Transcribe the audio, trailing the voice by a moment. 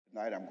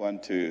Tonight I'm going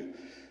to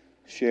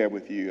share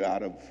with you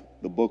out of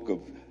the book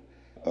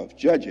of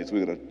Judges.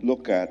 We're going to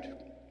look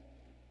at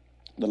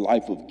the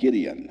life of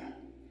Gideon.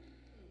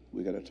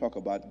 We're going to talk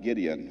about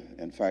Gideon.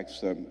 In fact,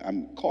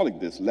 I'm calling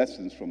this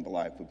Lessons from the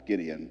Life of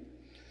Gideon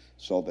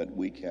so that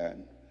we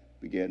can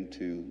begin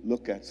to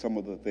look at some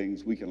of the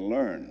things we can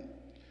learn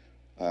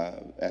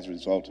as a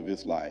result of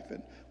his life.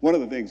 And one of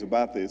the things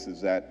about this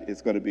is that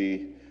it's going to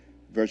be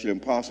virtually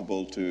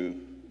impossible to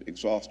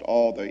exhaust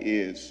all there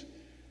is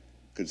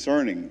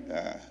concerning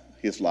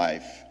his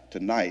life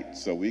tonight,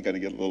 so we're going to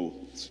get little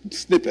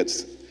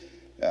snippets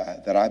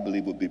that I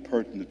believe would be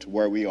pertinent to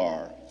where we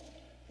are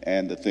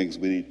and the things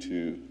we need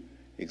to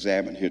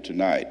examine here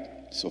tonight.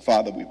 So,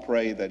 Father, we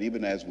pray that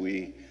even as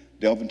we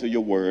delve into your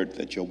word,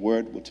 that your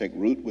word will take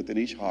root within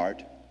each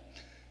heart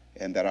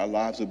and that our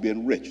lives will be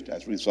enriched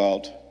as a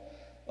result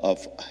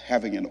of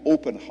having an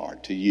open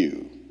heart to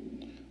you.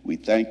 We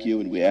thank you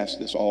and we ask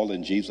this all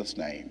in Jesus'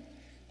 name.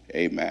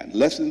 Amen.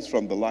 Lessons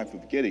from the life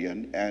of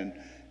Gideon. And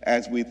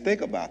as we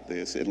think about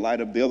this, in light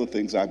of the other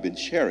things I've been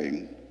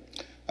sharing,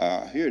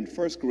 here in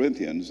 1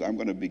 Corinthians, I'm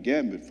going to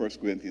begin with 1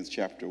 Corinthians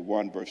chapter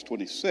 1, verse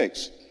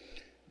 26,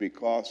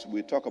 because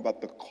we talk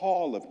about the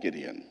call of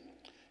Gideon.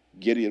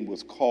 Gideon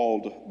was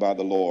called by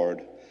the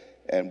Lord,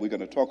 and we're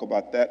going to talk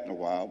about that in a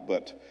while,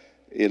 but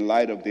in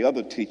light of the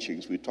other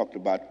teachings, we talked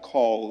about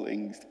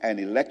calling and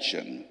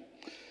election.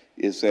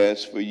 It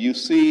says, "For you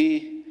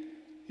see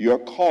your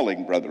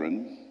calling,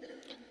 brethren,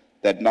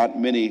 that not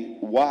many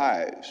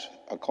wise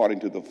according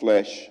to the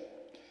flesh,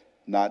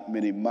 not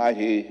many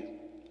mighty,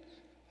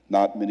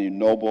 not many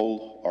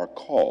noble are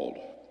called.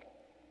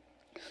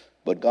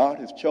 But God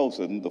has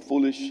chosen the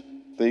foolish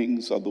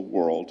things of the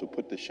world to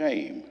put to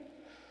shame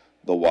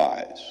the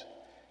wise.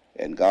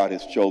 And God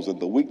has chosen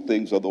the weak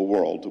things of the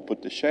world to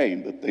put to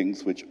shame the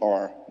things which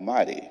are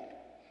mighty.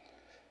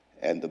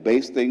 And the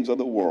base things of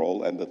the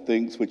world and the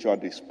things which are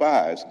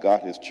despised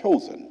God has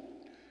chosen,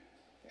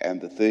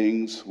 and the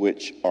things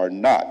which are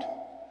not,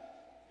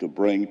 to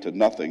bring to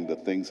nothing the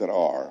things that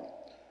are,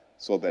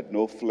 so that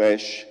no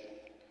flesh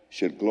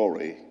should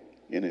glory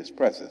in his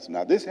presence."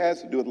 Now, this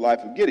has to do with the life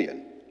of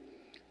Gideon.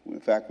 In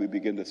fact, we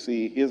begin to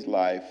see his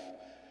life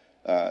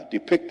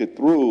depicted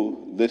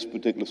through this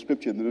particular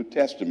scripture in the New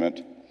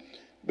Testament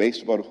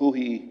based upon who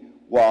he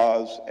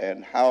was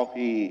and how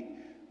he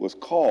was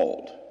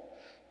called,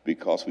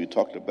 because we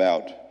talked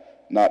about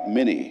not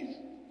many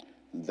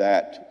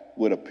that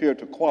would appear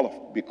to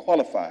be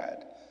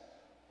qualified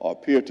or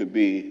appear to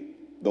be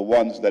the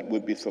ones that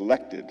would be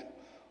selected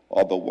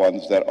or the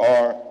ones that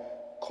are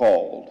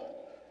called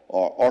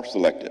or are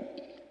selected.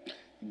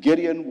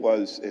 Gideon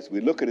was, as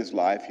we look at his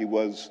life, he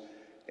was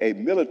a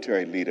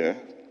military leader.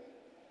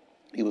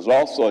 He was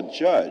also a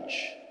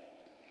judge.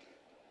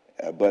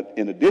 But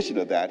in addition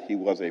to that, he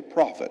was a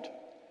prophet.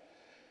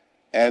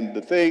 And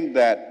the thing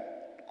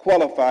that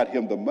qualified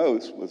him the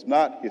most was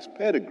not his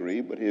pedigree,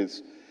 but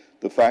his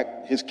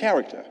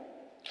character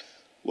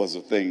was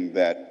the thing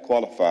that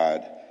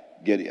qualified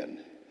Gideon.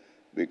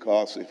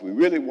 Because if we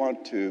really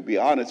want to be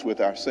honest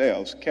with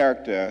ourselves,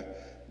 character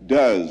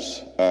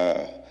does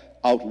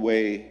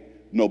outweigh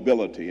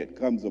nobility. It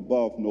comes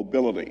above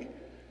nobility.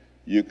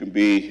 You can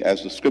be,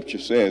 as the scripture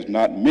says,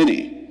 not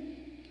many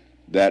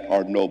that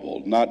are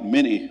noble, not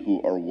many who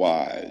are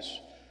wise.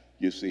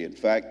 You see, in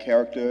fact,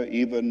 character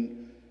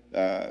even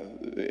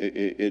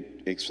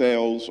it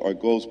excels or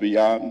goes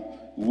beyond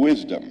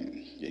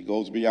wisdom. It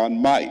goes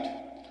beyond might.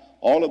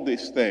 All of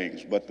these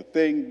things, but the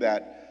thing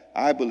that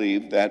I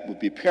believe that would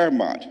be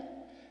paramount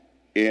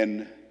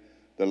in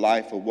the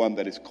life of one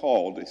that is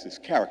called is his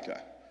character.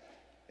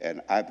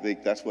 And I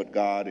think that's what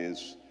God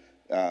is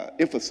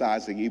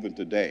emphasizing even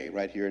today,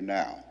 right here and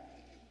now.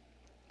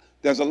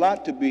 There's a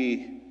lot to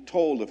be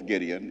told of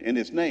Gideon in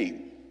his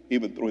name,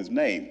 even through his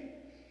name,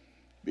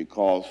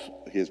 because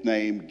his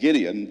name,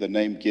 Gideon, the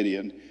name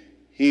Gideon,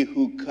 he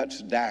who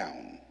cuts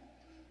down,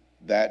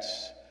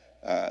 that's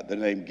the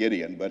name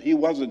Gideon. But he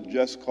wasn't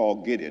just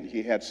called Gideon.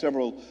 He had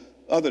several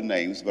other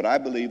names, but I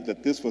believe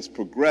that this was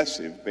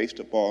progressive based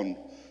upon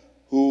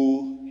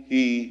who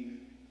he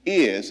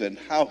is and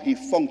how he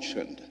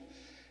functioned.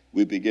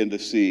 We begin to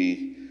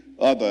see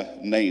other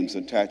names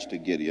attached to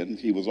Gideon.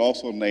 He was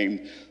also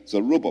named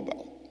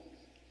Zerubbabel.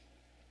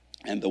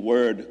 And the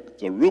word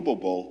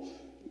Zerubbabel,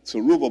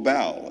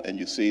 and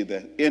you see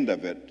the end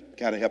of it,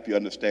 kind of help you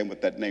understand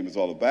what that name is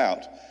all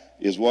about,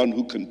 is one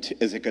who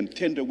is a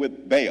contender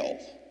with Baal.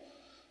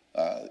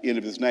 End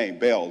of his name,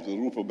 Baal,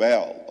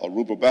 Zerubbabel, or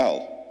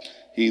Rubbabel.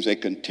 He's a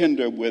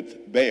contender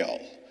with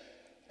Baal.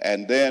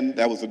 And then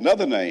there was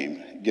another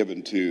name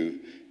given to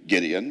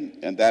Gideon,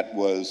 and that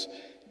was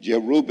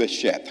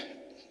Jerubbesheth.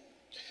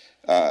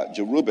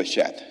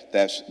 Jerubbesheth,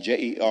 that's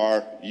Jerubbesheth,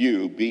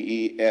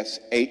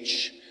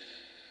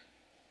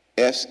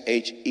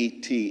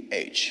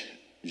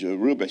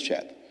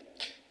 Jerubbesheth.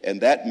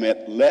 And that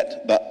meant,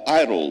 let the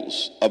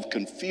idols of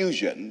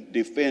confusion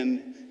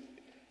defend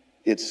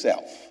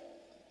itself.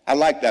 I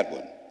like that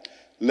one.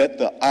 Let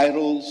the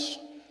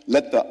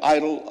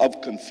idol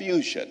of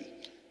confusion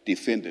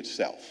defend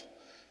itself.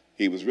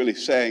 He was really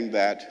saying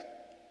that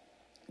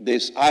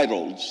these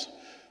idols,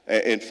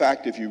 in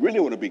fact, if you really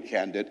want to be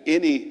candid,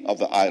 any of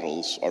the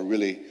idols are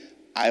really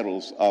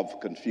idols of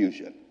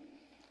confusion.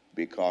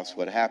 Because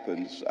what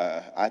happens,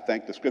 I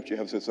think the scripture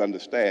helps us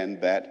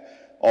understand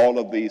that all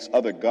of these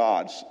other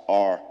gods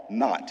are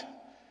not,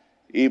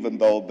 even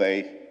though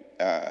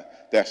there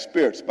are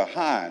spirits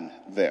behind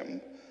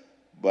them,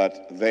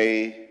 but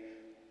they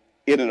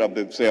in and of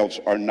themselves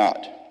are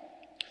not.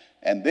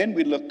 And then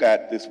we look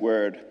at this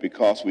word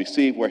because we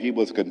see where he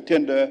was a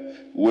contender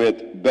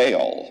with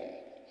Baal,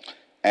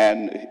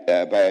 and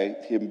by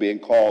him being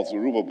called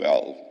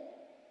Zerubbabel.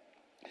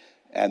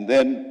 And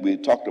then we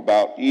talked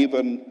about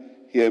even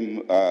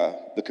him,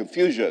 the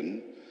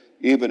confusion,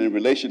 even in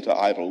relation to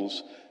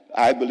idols.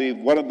 I believe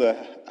one of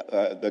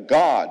the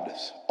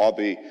gods or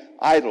the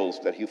idols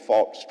that he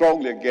fought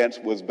strongly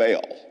against was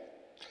Baal.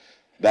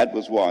 That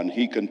was one.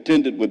 He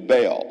contended with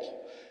Baal.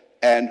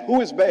 And who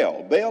is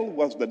Baal? Baal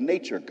was the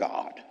nature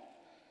god,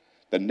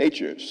 the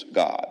nature's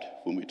god.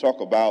 When we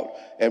talk about,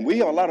 and we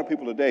have a lot of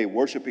people today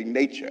worshiping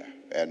nature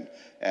and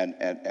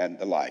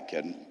the like.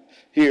 And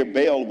here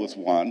Baal was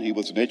one. He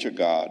was a nature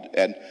god.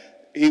 And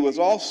he was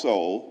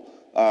also,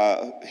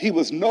 he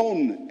was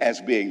known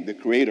as being the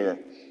creator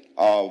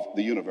of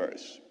the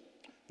universe.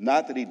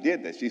 Not that he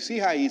did this. You see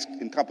how he's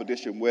in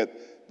competition with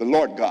the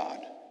Lord God,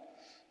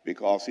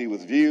 because he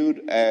was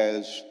viewed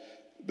as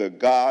the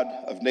God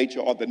of nature,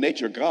 or the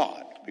nature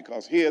God,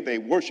 because here they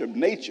worship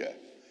nature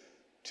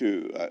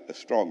to a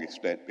strong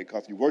extent.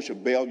 Because you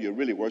worship Baal, you're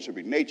really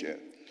worshiping nature.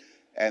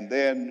 And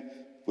then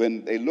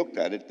when they looked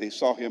at it, they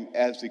saw him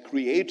as the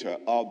creator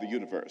of the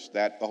universe,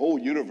 that the whole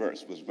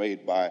universe was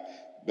made by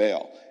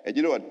Baal. And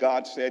you know what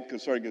God said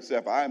concerning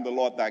himself? I am the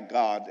Lord thy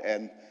God,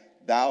 and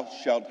thou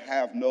shalt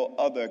have no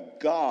other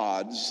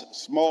gods,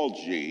 small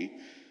g,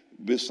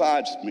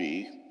 besides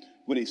me.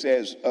 When he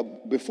says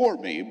before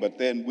me, but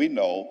then we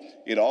know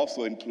it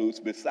also includes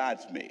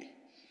besides me.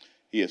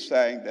 He is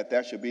saying that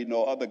there should be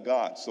no other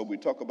God. So we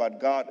talk about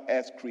God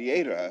as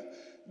creator.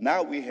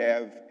 Now we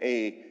have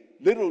a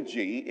little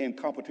g in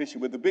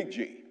competition with the big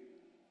G.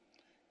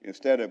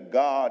 Instead of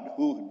God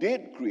who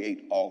did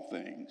create all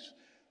things,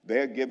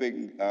 they're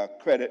giving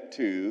credit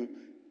to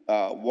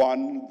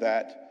one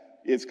that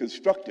is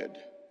constructed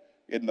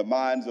in the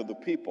minds of the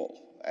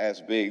people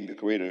as being the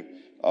creator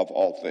of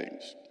all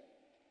things.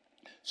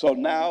 So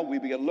now we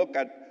begin to look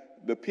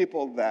at the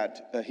people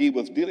that he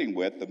was dealing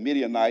with, the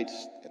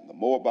Midianites and the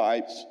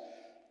Moabites.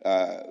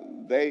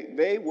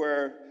 They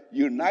were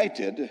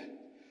united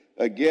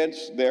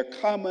against their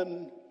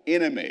common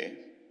enemy,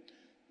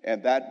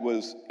 and that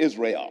was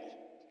Israel.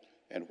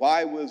 And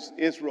why was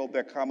Israel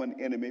their common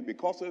enemy?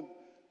 Because of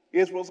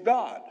Israel's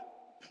God.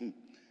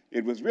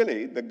 It was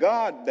really the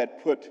God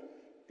that put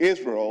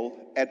Israel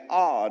at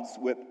odds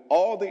with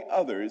all the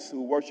others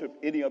who worship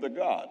any other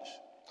gods.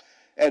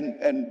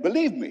 And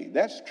believe me,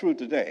 that's true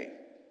today.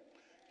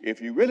 If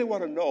you really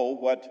want to know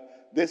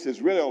what this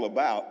is really all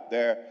about,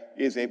 there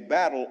is a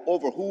battle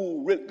over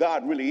who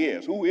God really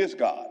is. Who is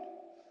God?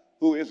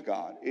 Who is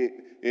God?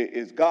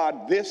 Is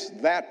God this,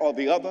 that, or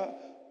the other?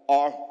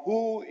 Or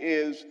who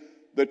is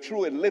the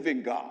true and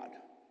living God?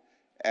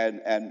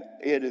 And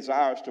it is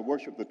ours to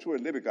worship the true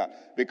and living God.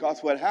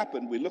 Because what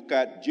happened, we look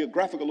at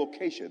geographical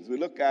locations. We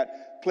look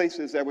at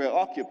places that were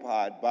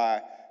occupied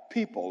by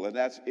people, and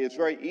it's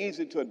very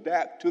easy to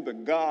adapt to the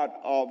God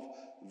of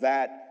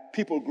that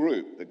people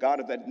group, the God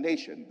of that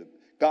nation, the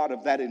God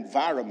of that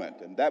environment.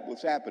 And that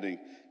was happening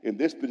in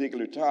this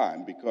particular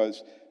time,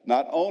 because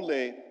not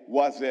only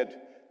was it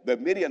the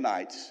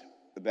Midianites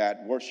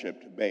that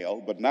worshiped Baal,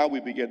 but now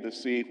we begin to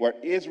see where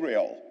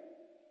Israel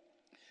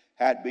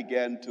had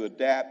begun to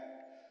adapt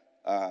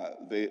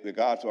the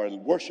gods, or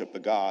worship the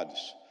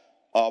gods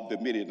of the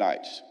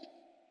Midianites.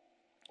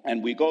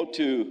 And we go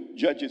to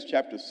Judges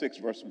chapter 6,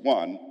 verse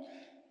 1,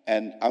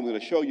 and I'm going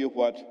to show you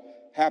what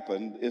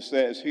happened. It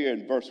says here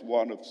in verse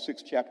 1 of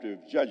 6th chapter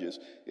of Judges,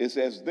 it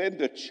says, then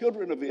the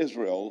children of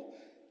Israel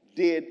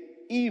did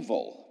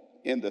evil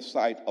in the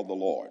sight of the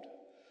Lord.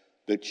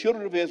 The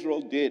children of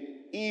Israel did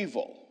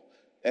evil,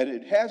 and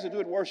it has to do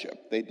with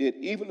worship. They did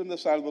evil in the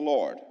sight of the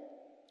Lord.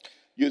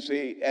 You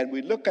see, and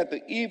we look at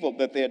the evil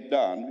that they had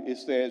done. It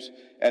says,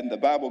 and the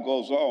Bible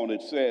goes on,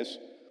 it says,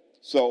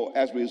 so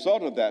as a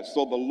result of that,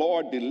 so the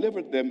Lord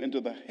delivered them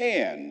into the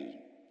hand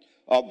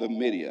of the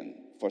Midian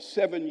for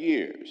 7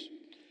 years.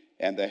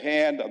 And the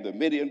hand of the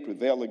Midian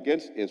prevailed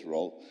against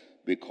Israel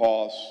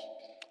because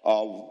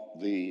of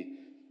the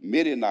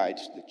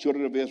Midianites. The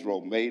children of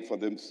Israel made for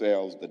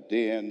themselves the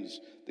dens,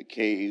 the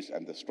caves,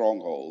 and the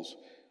strongholds,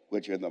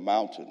 which are in the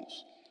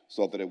mountains.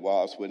 So that it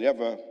was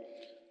whenever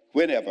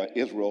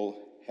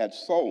Israel had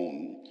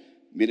sown,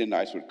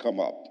 Midianites would come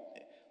up.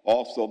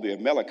 Also the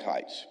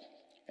Amalekites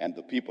and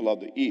the people of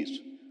the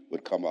east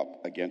would come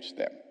up against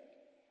them.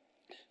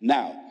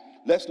 Now,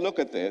 let's look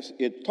at this.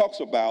 It talks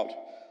about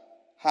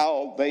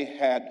how they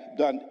had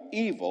done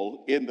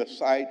evil in the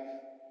sight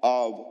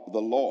of the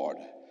Lord.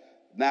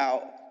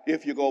 Now,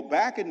 if you go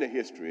back into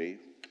history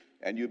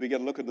and you begin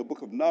to look at the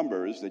book of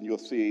Numbers, then you'll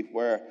see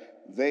where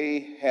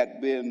they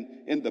had been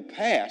in the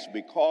past,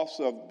 because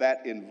of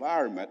that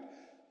environment,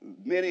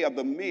 many of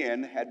the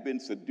men had been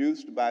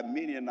seduced by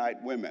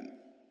Midianite women.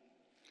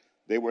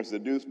 They were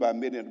seduced by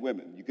Midianite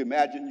women. You can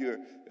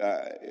imagine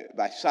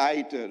by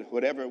sight,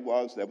 whatever it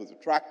was that was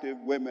attractive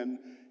women,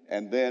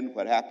 and then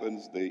what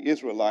happens, the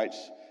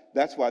Israelites,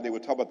 that's why they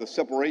would talk about the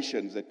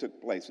separations that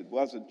took place. It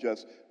wasn't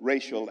just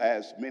racial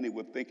as many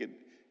would think it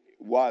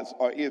was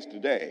or is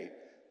today,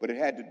 but it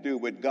had to do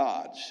with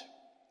gods,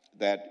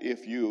 that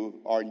if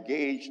you are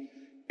engaged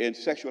in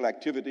sexual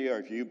activity or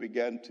if you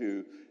begin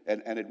to,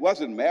 and it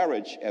wasn't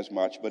marriage as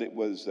much, but it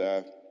was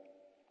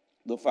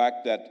the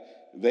fact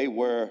that they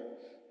were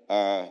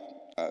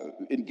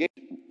engaged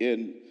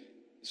in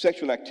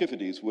sexual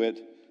activities with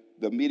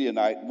the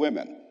Midianite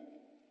women.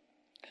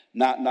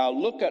 Now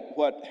look at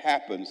what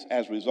happens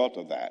as a result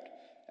of that.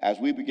 As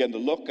we begin to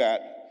look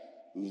at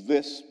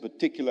this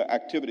particular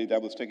activity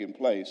that was taking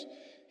place,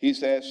 he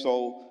says,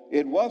 so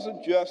it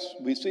wasn't just,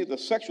 we see the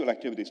sexual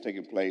activities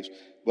taking place,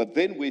 but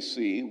then we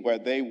see where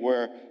they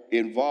were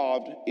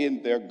involved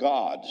in their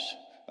gods,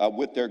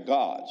 with their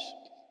gods.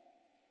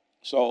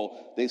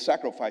 So they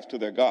sacrificed to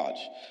their gods.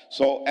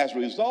 So as a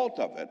result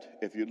of it,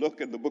 if you look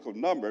at the book of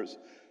Numbers,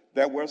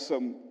 there were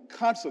some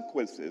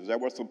consequences, there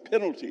were some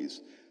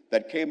penalties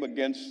that came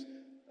against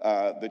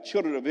the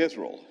children of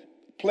Israel.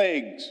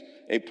 Plagues,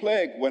 a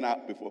plague went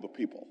out before the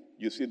people.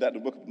 You see that in the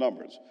book of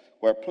Numbers,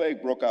 where a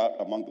plague broke out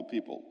among the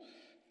people.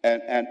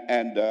 And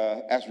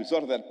as a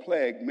result of that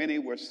plague, many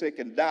were sick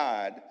and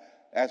died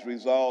as a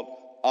result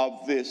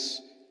of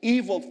this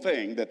evil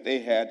thing that they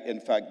had in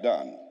fact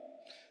done.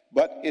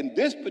 But in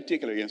this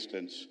particular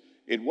instance,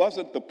 it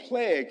wasn't the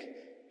plague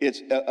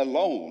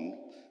alone,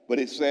 but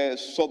it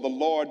says, so the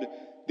Lord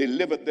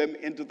delivered them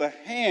into the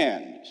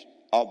hands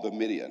of the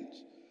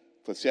Midians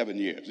for 7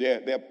 years.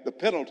 The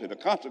penalty, the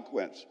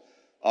consequence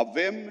of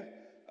them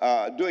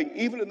doing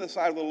evil in the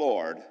sight of the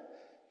Lord,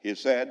 he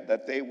said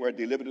that they were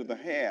delivered into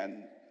the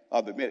hand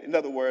of the Midians. In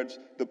other words,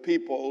 the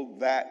people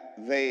that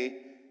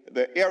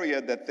the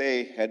area that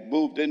they had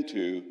moved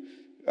into,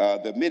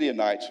 the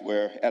Midianites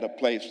were at a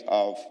place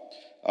of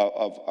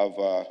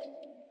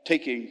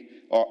taking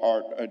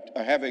or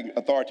having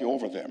authority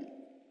over them.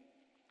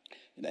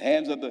 In the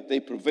hands of they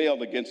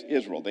prevailed against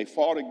Israel. They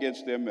fought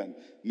against them, and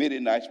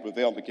Midianites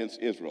prevailed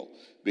against Israel.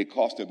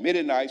 Because the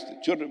Midianites, the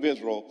children of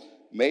Israel,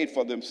 made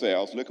for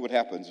themselves, look at what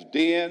happens,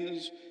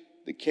 dens,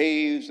 the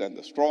caves, and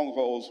the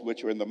strongholds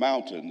which are in the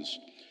mountains.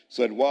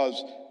 So it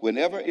was,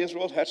 whenever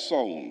Israel had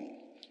sown,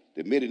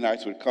 the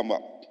Midianites would come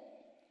up,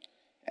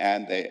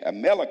 and the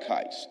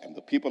Amalekites and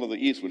the people of the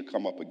east would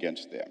come up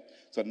against them.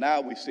 So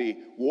now we see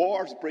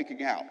wars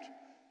breaking out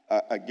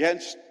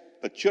against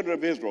the children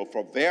of Israel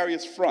from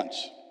various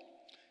fronts.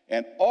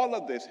 And all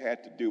of this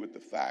had to do with the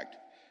fact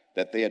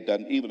that they had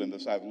done evil in the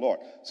sight of the Lord.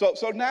 So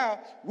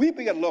now we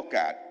begin to look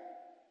at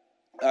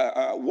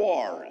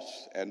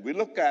wars, and we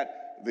look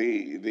at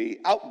the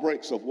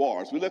outbreaks of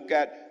wars. We look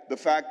at the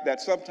fact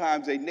that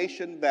sometimes a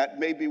nation that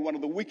may be one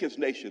of the weakest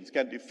nations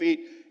can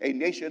defeat a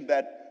nation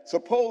that's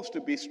supposed to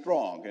be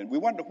strong. And we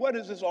wonder, what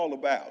is this all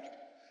about?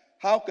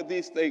 How could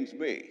these things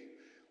be?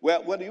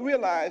 Well, when you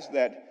realize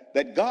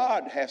that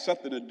God has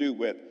something to do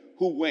with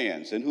who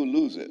wins and who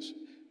loses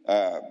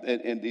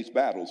in these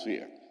battles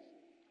here.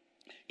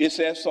 It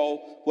says, so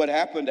what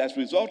happened as a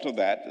result of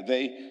that,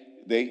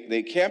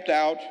 they camped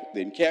out,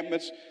 the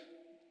encampments,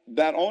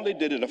 not only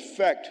did it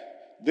affect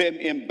them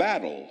in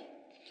battle,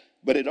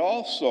 but it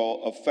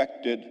also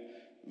affected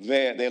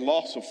their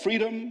loss of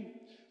freedom,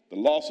 the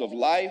loss of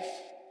life,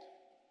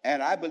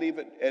 and I believe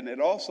it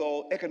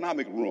also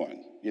economic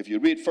ruin. If you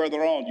read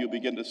further on, you'll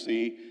begin to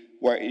see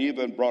where it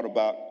even brought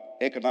about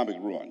economic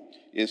ruin.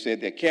 It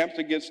said their camps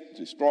against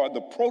destroyed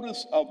the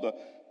produce of the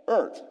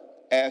earth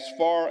as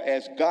far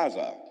as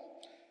Gaza,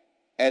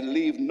 and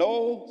leave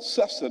no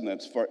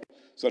sustenance for it.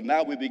 So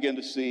now we begin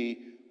to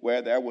see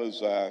where there was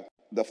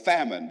the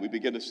famine. We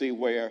begin to see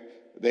where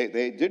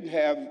they didn't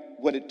have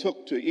what it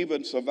took to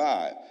even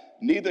survive.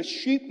 Neither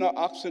sheep nor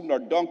oxen nor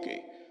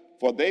donkey,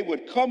 for they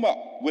would come up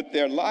with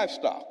their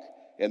livestock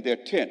and their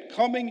tent,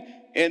 coming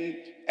in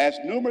as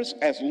numerous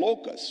as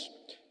locusts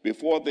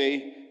before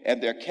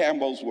and their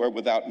camels were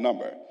without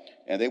number.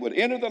 And they would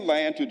enter the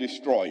land to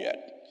destroy it.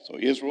 So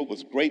Israel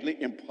was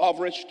greatly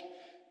impoverished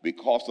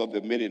because of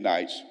the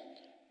Midianites,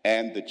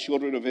 and the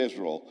children of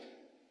Israel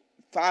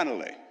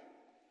finally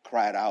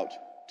cried out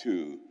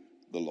to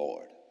the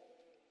Lord.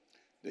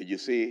 Did you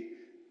see?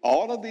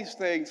 All of these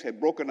things had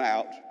broken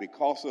out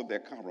because of their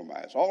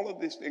compromise. All of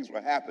these things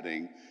were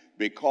happening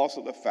because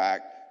of the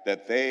fact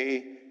that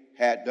they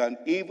had done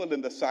evil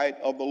in the sight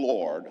of the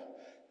Lord,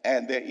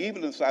 and their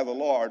evil in the sight of the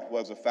Lord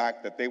was the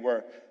fact that they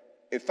were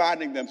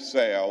finding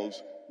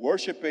themselves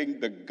worshiping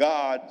the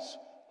gods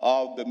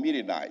of the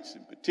Midianites,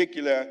 in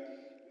particular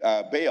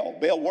Baal.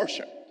 Baal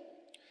worship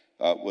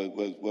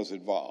was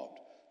involved.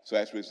 So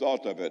as a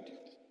result of it,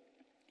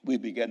 we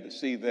began to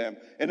see them.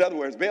 In other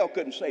words, Baal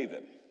couldn't save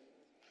them.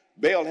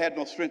 Baal had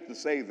no strength to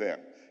save them.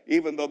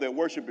 even though they're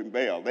worshiping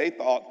Baal. They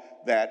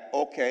thought that,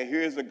 okay,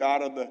 here's the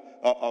God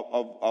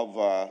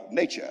of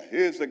nature.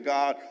 Here's the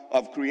God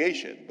of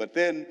creation. But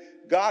then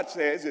God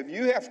says, if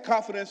you have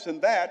confidence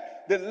in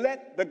that, then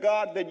let the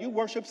God that you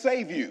worship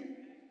save you.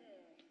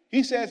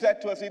 He says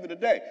that to us even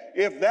today.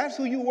 If that's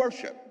who you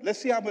worship, let's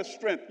see how much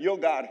strength your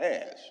God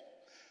has.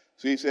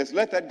 So he says,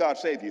 let that God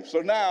save you. So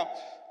now,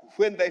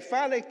 when they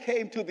finally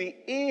came to the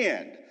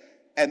end,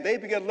 and they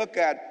began to look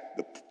at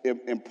the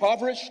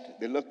impoverished,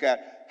 they look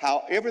at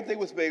how everything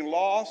was being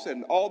lost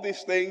and all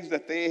these things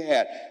that they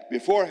had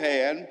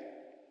beforehand,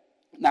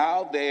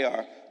 now they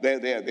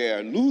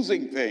are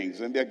losing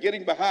things and they're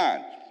getting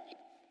behind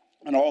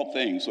in all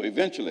things. So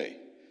eventually,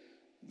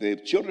 the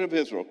children of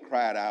Israel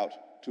cried out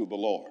to the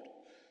Lord.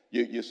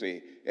 You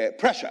see,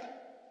 pressure.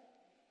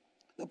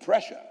 The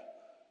pressure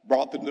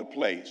brought them to the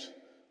place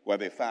where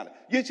they found it.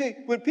 You see,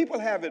 when people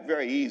have it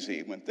very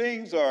easy, when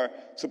things are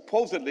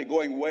supposedly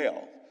going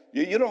well,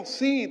 you don't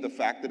see the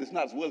fact that it's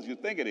not as well as you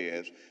think it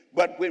is.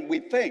 But when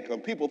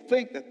people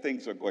think that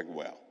things are going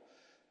well,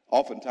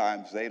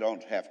 oftentimes they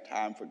don't have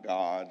time for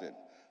God,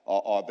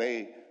 or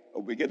they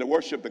begin to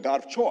worship the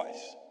God of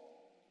choice.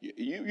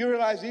 You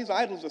realize these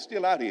idols are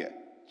still out here.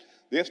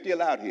 They're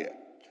still out here.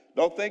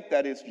 Don't think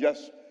that it's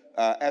just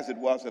as it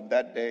was in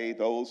that day,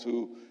 those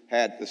who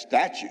had the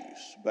statues,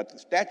 but the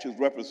statues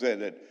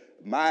represented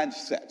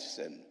mindsets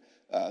and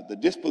the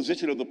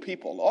disposition of the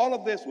people. All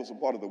of this was a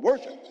part of the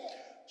worship.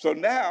 So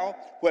now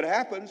what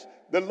happens,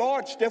 the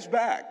Lord steps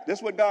back. This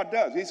is what God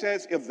does. He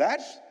says, if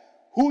that's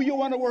who you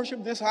want to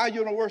worship, this is how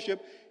you want to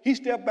worship, he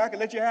stepped back and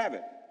let you have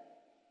it.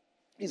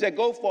 He said,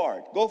 go for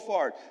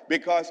it,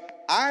 because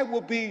I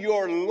will be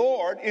your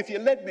Lord if you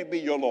let me be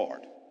your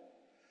Lord.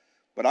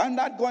 But I'm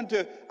not going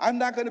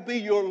to be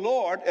your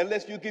Lord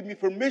unless you give me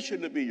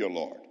permission to be your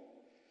Lord.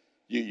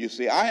 You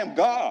see, I am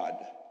God,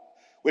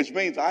 which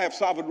means I have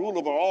sovereign rule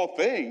over all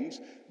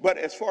things, but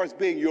as far as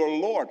being your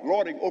Lord,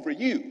 lording over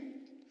you,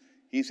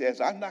 he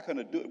says, I'm not going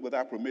to do it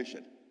without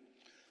permission.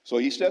 So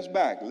he steps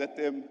back, let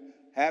them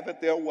have it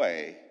their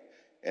way,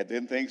 and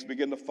then things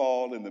begin to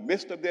fall. In the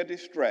midst of their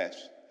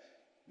distress,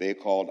 they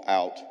called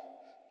out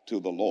to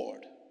the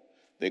Lord.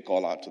 They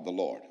call out to the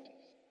Lord.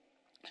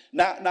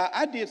 Now,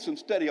 I did some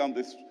study on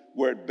this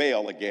word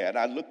Baal again.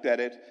 I looked at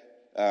it,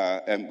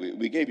 and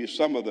we gave you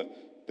some of the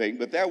thing,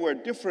 but there were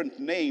different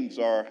names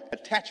or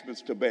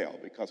attachments to Baal,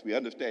 because we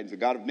understand he's a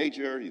God of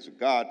nature, he's a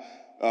God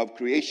of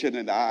creation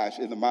in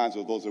the minds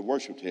of those that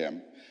worshiped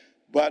him.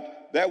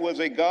 But there was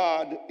a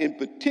God in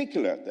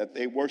particular that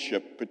they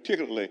worshiped,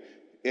 particularly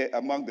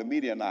among the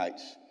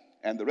Midianites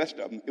and the rest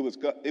of them.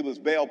 It was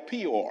Baal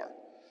Peor.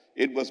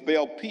 It was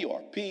Baal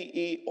Peor,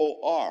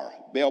 P-E-O-R,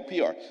 Baal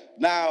Peor.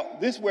 Now,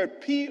 this word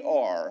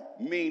Peor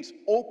means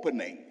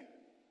opening.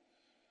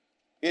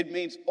 It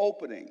means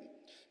opening.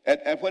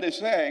 And what it's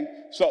saying,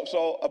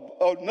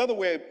 so another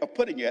way of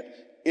putting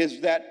it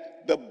is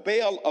that the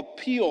Baal of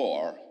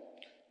Peor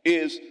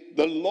is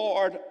the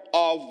Lord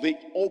of the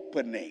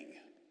opening.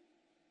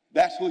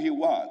 That's who he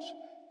was.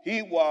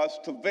 He was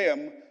to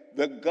them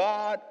the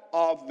God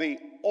of the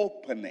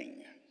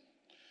opening.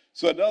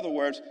 So in other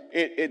words,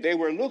 they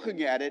were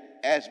looking at it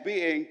as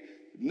being,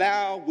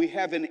 now we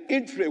have an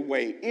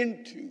entryway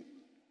into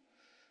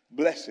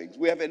blessings.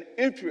 We have an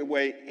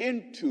entryway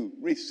into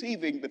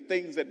receiving the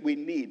things that we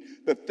need,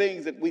 the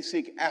things that we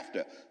seek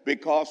after,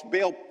 because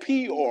Baal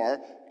Peor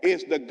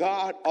is the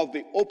God of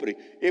the opening.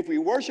 If we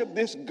worship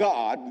this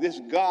God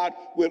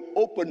will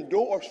open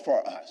doors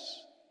for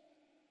us.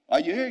 Are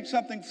you hearing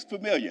something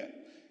familiar?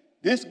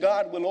 This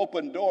God will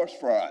open doors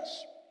for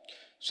us.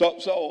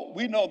 So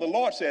we know the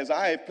Lord says,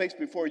 I have placed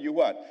before you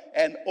what?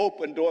 An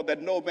open door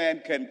that no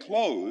man can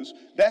close.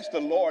 That's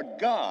the Lord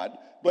God.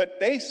 But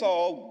they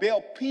saw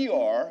Baal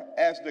Peor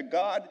as the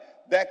God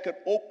that could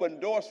open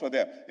doors for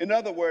them. In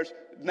other words,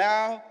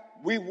 now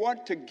we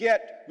want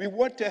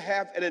to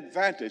have an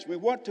advantage. We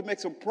want to make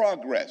some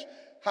progress.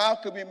 How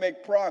can we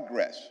make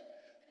progress?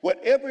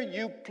 Whatever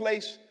you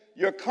place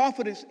your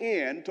confidence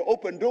in to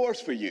open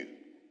doors for you,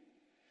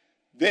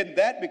 then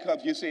that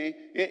becomes, you see,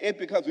 it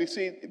becomes, we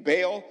see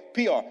Baal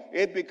Peor,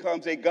 it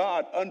becomes a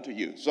God unto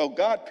you. So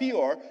God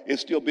Peor is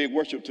still being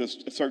worshipped to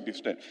a certain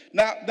extent.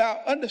 Now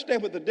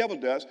understand what the devil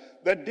does.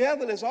 The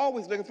devil is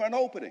always looking for an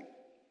opening.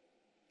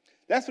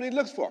 That's what he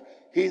looks for.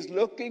 He's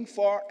looking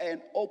for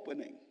an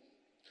opening.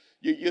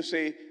 You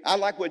see, I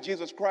like what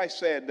Jesus Christ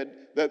said,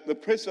 that the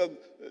prince of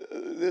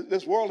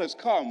this world has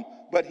come,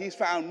 but he's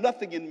found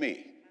nothing in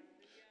me.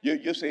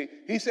 You see,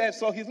 he says,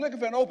 so he's looking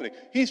for an opening.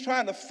 He's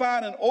trying to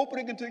find an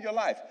opening into your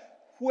life.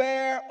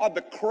 Where are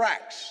the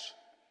cracks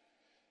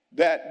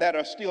that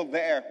are still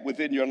there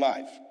within your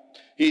life?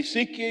 He's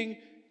seeking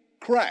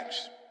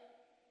cracks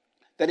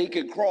that he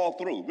can crawl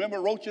through.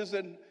 Remember roaches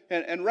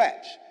and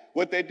rats?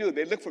 What they do,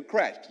 they look for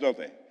cracks, don't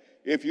they?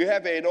 If you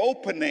have an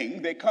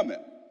opening, they come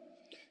in.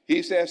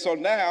 He says, so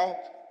now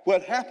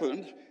what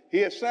happens,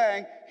 he is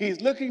saying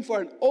he's looking for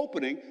an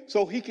opening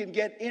so he can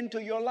get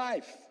into your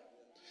life.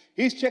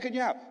 He's checking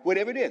you out,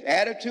 whatever it is,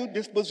 attitude,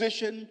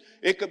 disposition.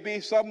 It could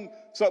be some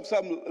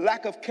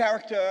lack of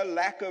character,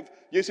 lack of,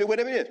 you see,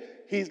 whatever it is.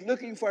 He's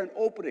looking for an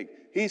opening.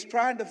 He's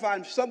trying to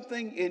find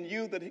something in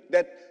you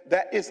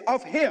that is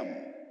of him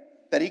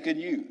that he can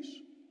use.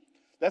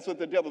 That's what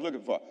the devil's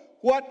looking for.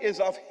 What is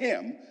of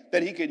him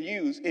that he can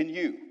use in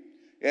you?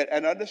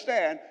 And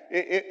understand,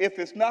 if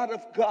it's not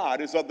of God,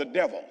 it's of the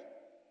devil.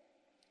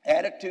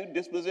 Attitude,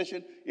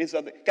 disposition, is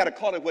of the, got to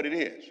call it what it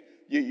is.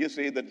 You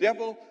see, the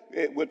devil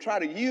will try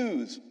to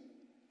use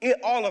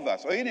all of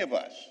us or any of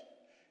us.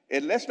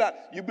 And let's not,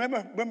 you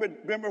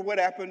remember what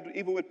happened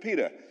even with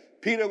Peter.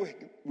 Peter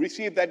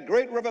received that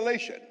great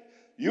revelation.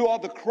 You are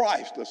the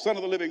Christ, the Son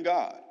of the living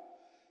God.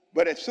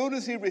 But as soon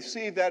as he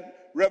received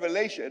that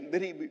revelation,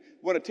 then he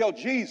wanted to tell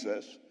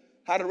Jesus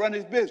how to run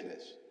his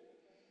business.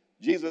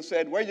 Jesus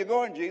said, where are you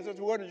going, Jesus?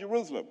 We're going to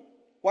Jerusalem.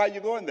 Why are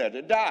you going there?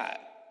 To die.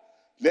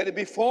 Let it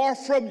be far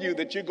from you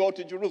that you go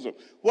to Jerusalem.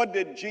 What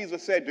did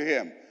Jesus say to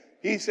him?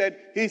 He said,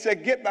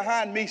 get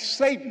behind me,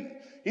 Satan.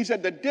 He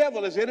said, the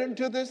devil has entered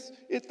into this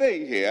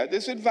thing here,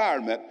 this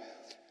environment,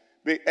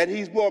 and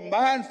he's more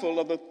mindful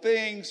of the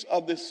things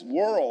of this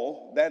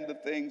world than the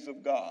things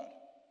of God.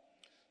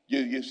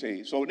 You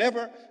see, so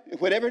whatever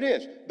it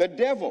is, the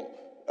devil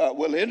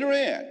will enter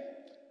in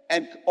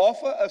and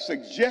offer a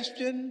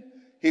suggestion.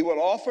 He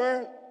will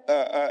offer,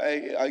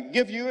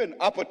 give you an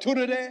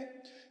opportunity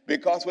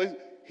because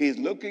he's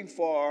looking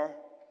for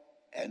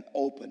an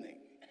opening.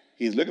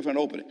 He's looking for an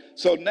opening.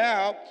 So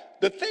now,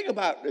 the thing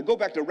about, go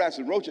back to rats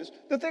and roaches,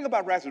 the thing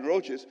about rats and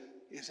roaches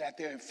is that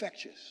they're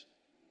infectious.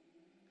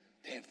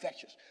 They're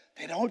infectious.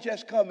 They don't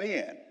just come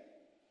in.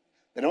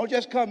 They don't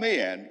just come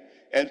in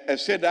and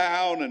sit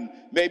down and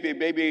maybe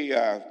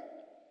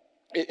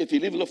if you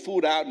leave a little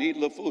food out and eat a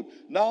little food.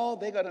 No,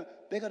 they're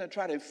gonna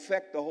try to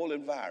infect the whole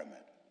environment.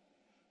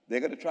 They're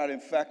going to try to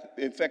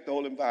infect the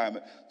whole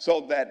environment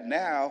so that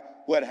now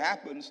what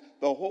happens,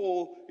 the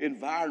whole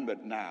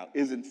environment now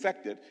is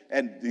infected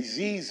and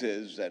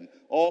diseases and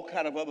all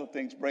kind of other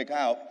things break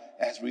out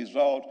as a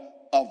result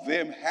of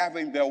them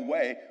having their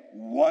way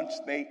once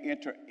they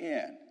enter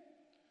in.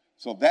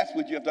 So that's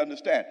what you have to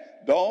understand.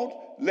 Don't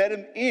let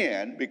them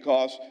in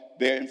because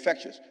they're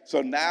infectious.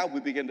 So now we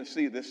begin to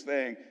see this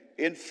thing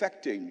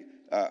infecting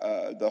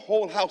the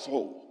whole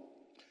household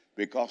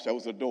because there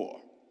was a door.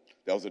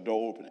 There was a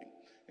door opening.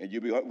 And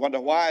you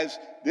wonder, why is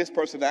this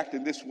person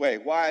acting this way?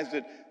 Why is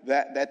it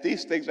that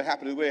these things are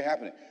happening the way they're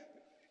happening?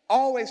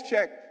 Always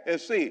check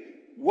and see,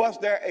 was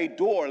there a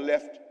door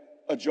left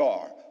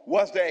ajar?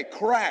 Was there a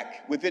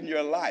crack within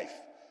your life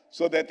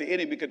so that the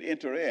enemy could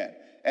enter in?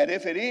 And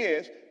if it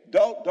is,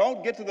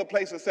 don't get to the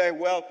place of saying,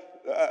 well,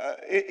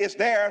 it's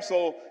there,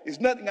 so there's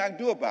nothing I can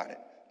do about it.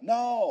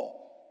 No.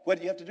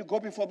 What you have to do, go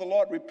before the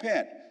Lord,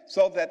 repent,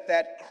 so that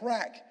that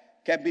crack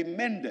can be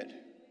mended,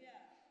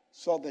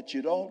 so that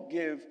you don't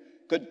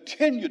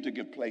continue to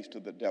give place to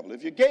the devil.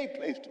 If you gave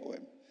place to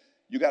him,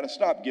 you got to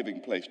stop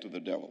giving place to the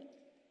devil.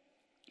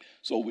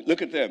 So we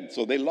look at them.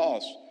 So they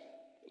lost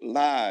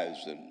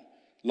lives and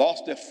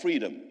lost their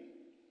freedom.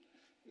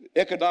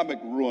 Economic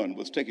ruin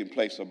was taking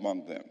place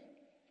among them.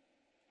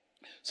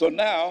 So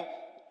now,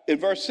 in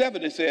verse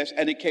 7 it says,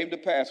 and it came to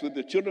pass when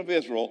the children of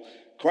Israel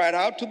cried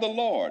out to the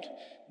Lord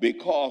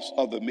because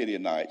of the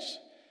Midianites,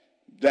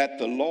 that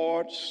the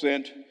Lord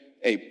sent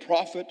a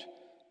prophet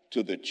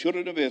to the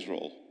children of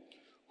Israel,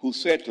 who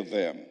said to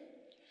them,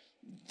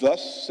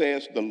 thus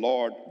says the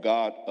Lord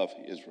God of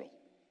Israel,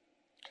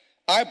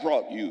 I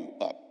brought you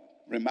up,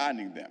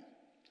 reminding them,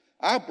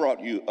 I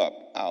brought you up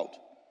out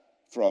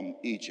from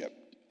Egypt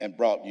and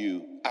brought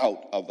you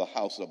out of the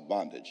house of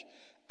bondage.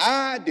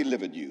 I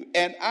delivered you,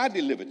 and I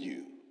delivered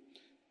you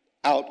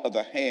out of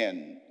the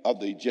hand of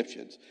the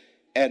Egyptians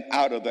and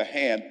out of the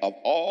hand of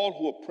all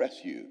who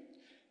oppress you,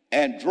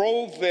 and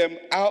drove them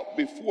out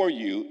before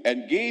you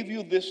and gave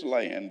you this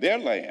land, their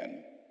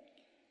land.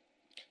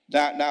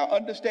 Now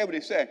understand what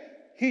he's saying.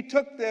 He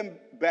took them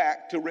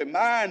back to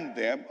remind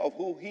them of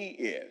who he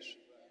is.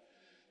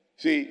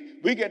 See,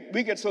 we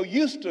get so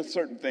used to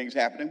certain things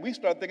happening, we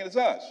start thinking it's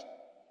us.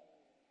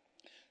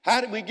 How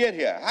did we get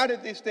here? How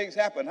did these things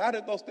happen? How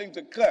did those things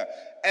occur?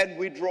 And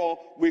we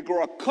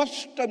grow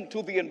accustomed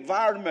to the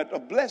environment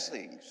of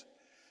blessings,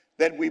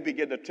 then we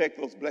begin to take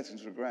those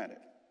blessings for granted.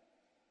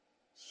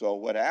 So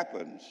what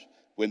happens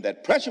when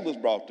that pressure was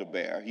brought to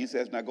bear, he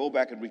says, now go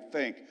back and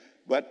rethink.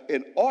 But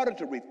in order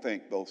to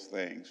rethink those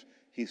things,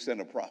 he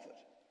sent a prophet.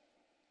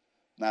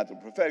 Now, the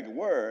prophetic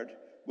word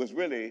was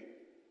really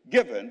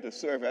given to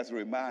serve as a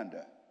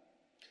reminder.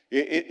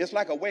 It's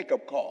like a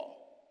wake-up call.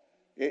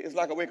 It's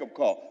like a wake-up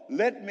call.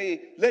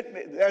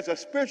 There's a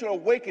spiritual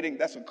awakening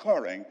that's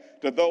occurring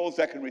to those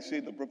that can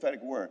receive the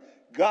prophetic word.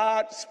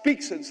 God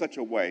speaks in such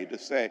a way to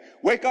say,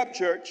 wake up,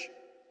 church.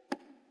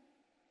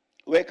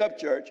 Wake up,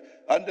 church.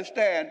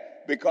 Understand,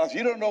 because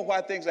you don't know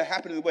why things are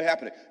happening the way they're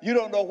happening. You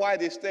don't know why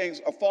these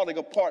things are falling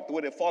apart the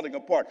way they're falling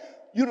apart.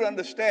 You don't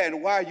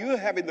understand why you're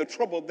having the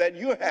trouble that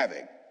you're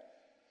having.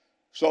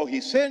 So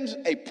he sends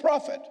a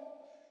prophet,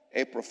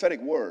 a prophetic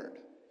word,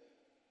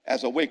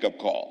 as a wake-up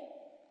call.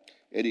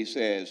 And he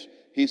says,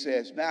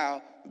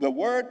 now the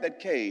word that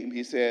came,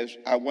 he says,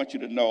 I want you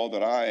to know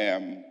that I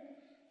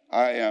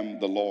am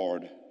the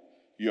Lord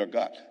your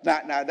God.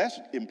 Now that's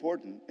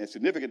important and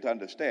significant to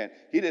understand.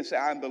 He didn't say,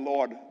 I'm the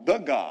Lord the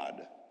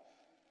God,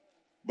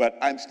 but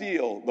I'm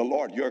still the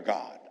Lord your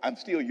God. I'm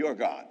still your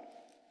God.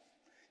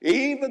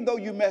 Even though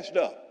you messed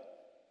up,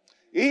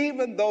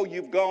 even though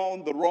you've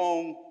gone the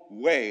wrong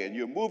way and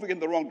you're moving in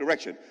the wrong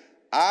direction,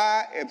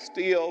 I am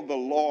still the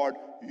Lord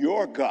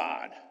your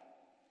God.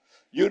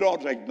 You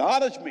don't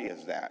acknowledge me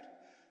as that.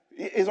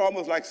 It's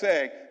almost like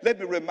saying, let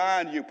me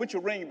remind you, put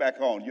your ring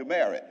back on. You're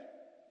married.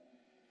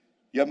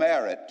 You're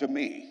married to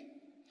me.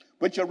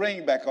 Put your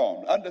ring back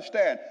on.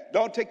 Understand,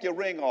 don't take your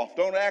ring off.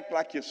 Don't act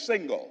like you're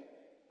single,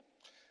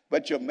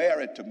 but you're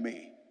married to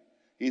me.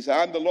 He said,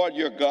 I'm the Lord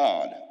your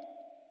God.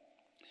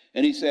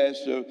 And he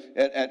says,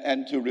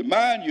 and to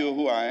remind you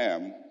who I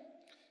am,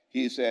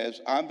 he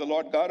says, I'm the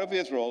Lord God of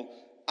Israel.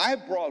 I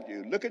brought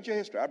you, look at your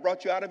history, I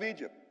brought you out of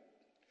Egypt.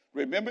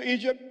 Remember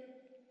Egypt?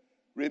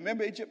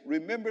 Remember Egypt?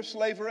 Remember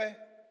slavery?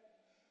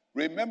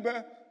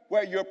 Remember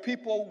where your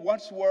people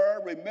once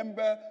were?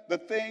 Remember the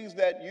things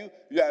that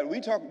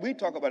we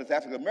talk about as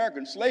African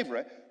American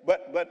slavery,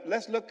 but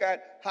let's look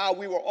at how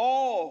we were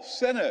all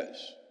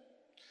sinners.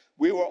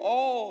 We were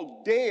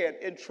all dead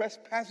in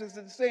trespasses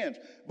and sins.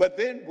 But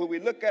then when we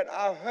look at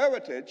our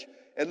heritage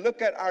and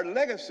look at our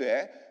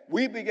legacy,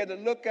 we begin to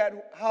look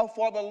at how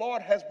far the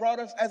Lord has brought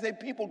us as a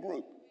people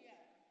group.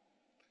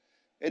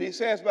 And he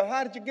says, but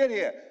how did you get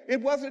here? It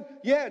wasn't,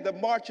 the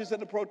marches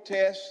and the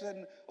protests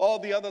and all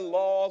the other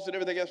laws and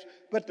everything else.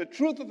 But the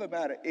truth of the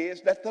matter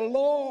is that the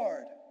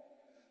Lord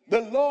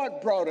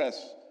brought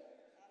us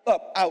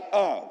up out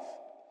of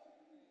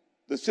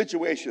the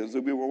situations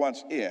that we were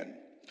once in.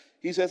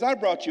 He says, I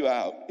brought you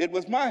out. It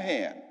was my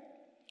hand.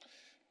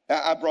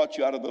 I brought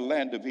you out of the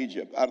land of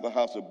Egypt, out of the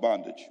house of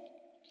bondage,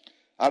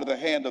 out of the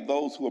hand of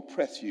those who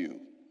oppress you,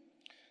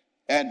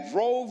 and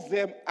drove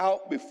them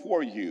out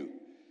before you,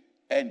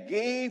 and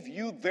gave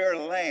you their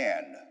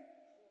land.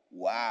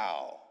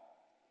 Wow.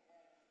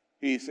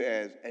 He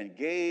says, and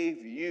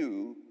gave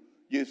you,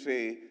 you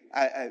see,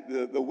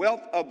 the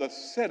wealth of the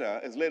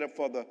sinner is laid up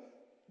for the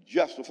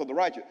just, for the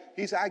righteous.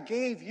 He said, I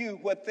gave you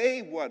what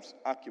they once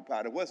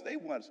occupied, or what they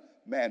once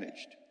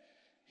managed.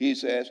 He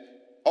says,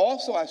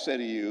 also I say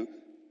to you,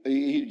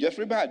 he just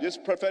reminded, this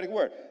prophetic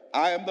word,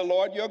 I am the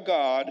Lord your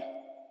God.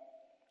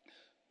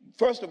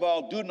 First of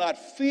all, do not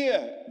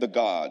fear the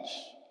gods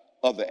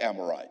of the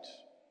Amorites.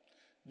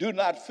 Do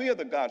not fear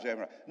the gods of the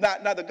Amorites.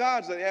 Now the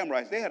gods of the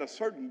Amorites, they had a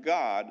certain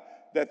god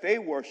that they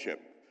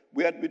worshiped.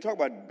 We talk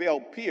about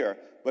Baal Peor,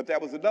 but that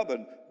was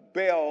another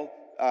Baal.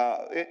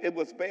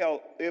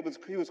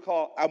 He was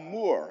called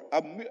Amur.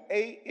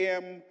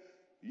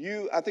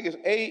 A-M-U, I think it's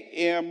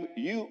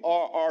A-M-U-R-R-U.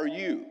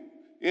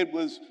 It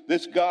was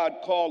this god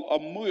called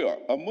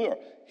Amur.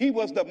 He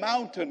was the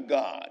mountain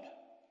god.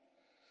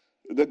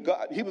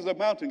 He was a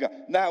mountain god.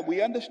 Now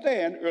we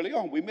understand early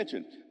on, we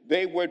mentioned,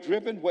 they were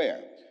driven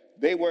where?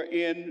 They were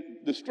in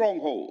the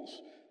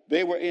strongholds.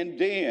 They were in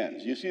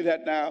dens. You see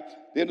that now?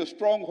 They're in the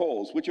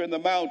strongholds, which are in the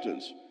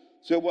mountains.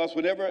 So it was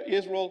whenever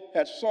Israel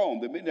had sown,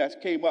 the Midianites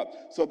came up.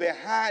 So they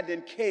hide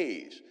in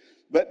caves.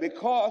 But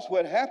because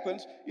what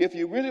happens, if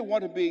you really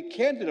want to be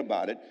candid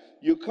about it,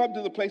 you come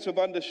to the place of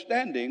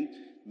understanding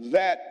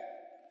that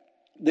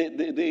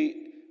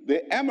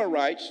the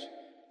Amorites,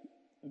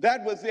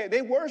 that was there,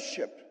 they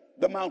worshiped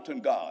the mountain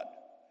god.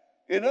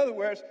 In other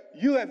words,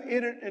 you have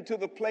entered into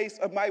the place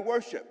of my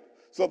worship.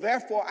 So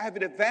therefore, I have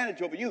an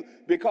advantage over you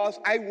because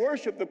I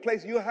worship the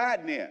place you're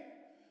hiding in.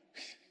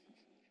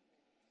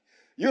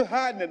 You're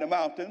hiding in the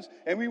mountains,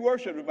 and we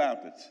worship the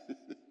mountains.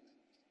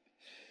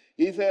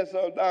 He says,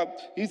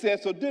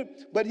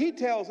 but he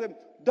tells them,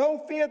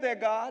 don't fear their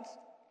gods.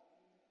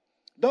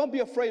 Don't be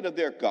afraid of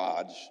their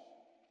gods,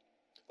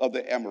 of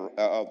the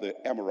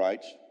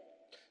Amorites,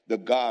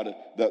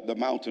 the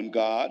mountain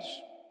gods,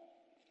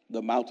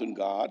 the mountain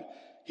god.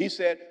 He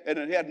said, and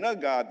he had another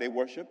god they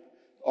worshiped.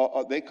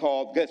 They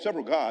had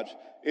several gods.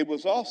 It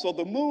was also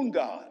the moon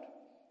god.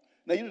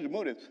 Now, you know what the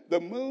moon is. The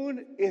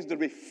moon is the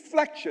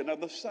reflection of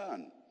the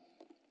sun.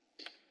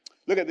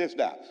 Look at this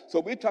now.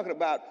 So we're talking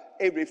about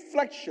a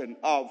reflection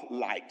of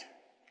light.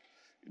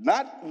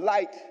 Not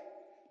light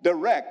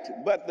direct,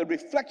 but the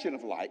reflection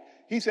of light.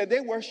 He said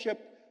they worship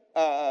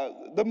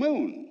the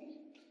moon.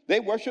 They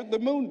worship the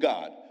moon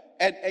god.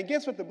 And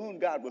guess what the moon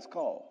god was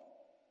called?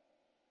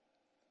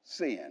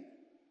 Sin.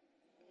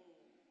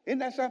 Isn't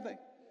that something?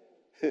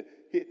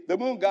 The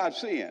moon god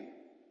sinned.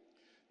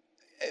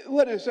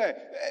 What does it say?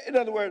 In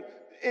other words,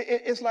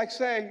 it's like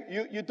saying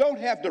you don't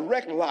have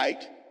direct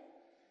light,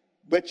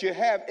 but you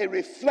have a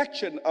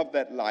reflection of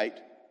that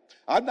light.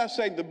 I'm not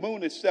saying the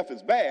moon itself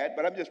is bad,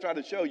 but I'm just trying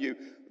to show you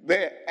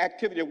their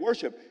activity of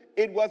worship.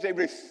 It was a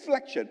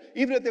reflection.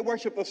 Even if they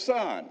worship the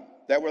sun,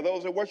 there were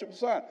those that worship the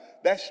sun.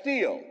 That's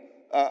still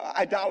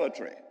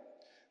idolatry.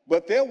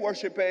 But they're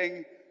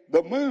worshiping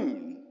the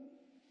moon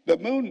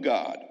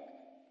god.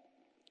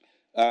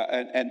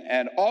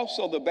 And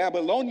also the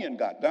Babylonian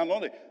god.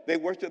 They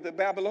worship the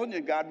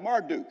Babylonian god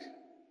Marduk.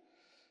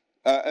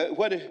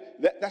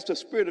 That's the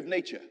spirit of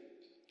nature.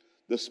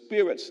 the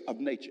spirits of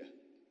nature.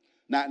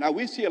 Now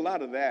we see a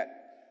lot of that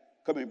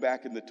coming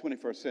back in the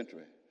 21st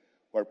century,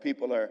 where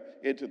people are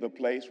into the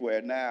place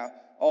where now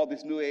all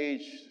this New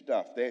Age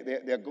stuff,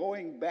 they're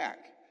going back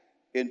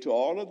into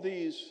all of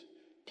these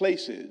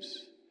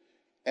places,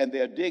 and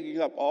they're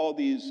digging up all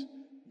these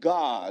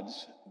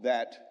gods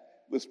that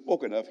was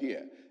spoken of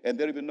here, and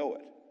they don't even know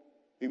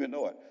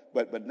it.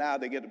 But now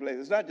they get to place.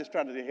 It's not just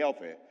trying to be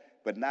healthy,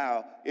 but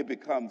now it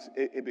becomes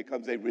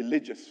a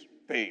religious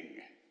thing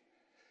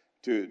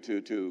to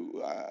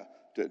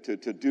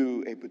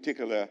do a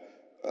particular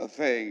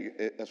thing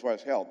as far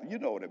as health. You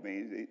know what it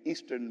means,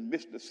 Eastern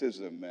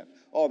mysticism and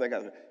all that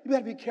kind of stuff. You got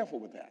to be careful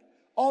with that.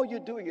 All you're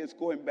doing is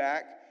going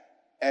back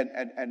and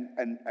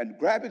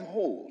grabbing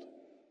hold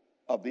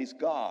of these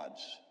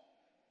gods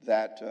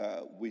that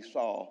we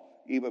saw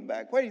even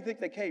back. Where do you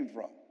think they came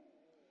from?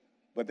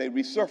 But they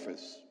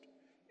resurfaced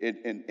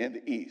in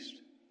the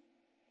East.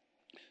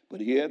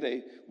 But here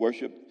they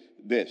worship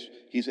this.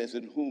 He says,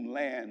 in whom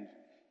land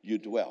you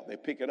dwell. They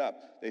pick it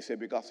up. They say,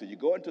 because you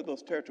go into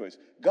those territories,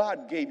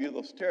 God gave you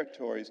those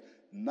territories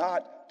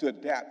not to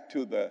adapt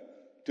to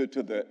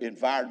the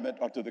environment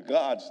or to the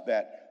gods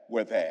that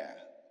were there,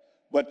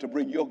 but to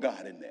bring your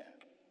God in there.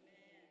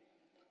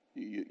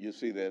 You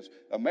see this.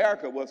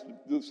 America was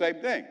the same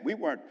thing. We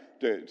weren't,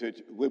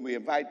 when we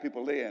invite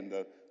people in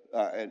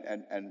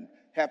and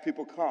have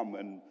people come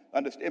and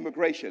understand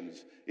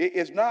immigrations,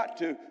 it's not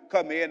to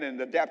come in and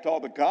adapt to all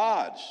the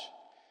gods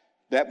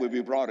that would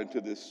be brought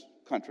into this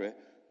country,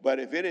 but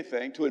if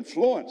anything, to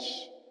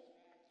influence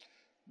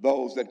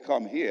those that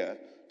come here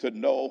to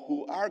know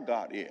who our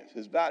God is.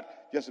 It's not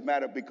just a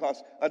matter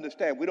because,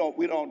 understand, we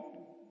don't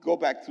go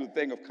back to the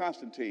thing of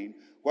Constantine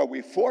where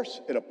we force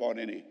it upon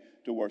any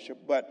to worship,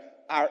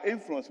 but our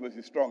influence must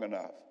be strong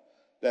enough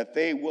that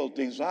they will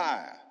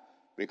desire,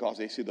 because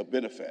they see the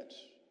benefits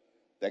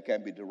that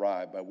can be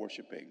derived by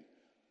worshiping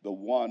the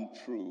one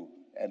true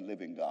and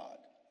living God.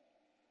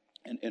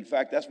 And in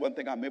fact, that's one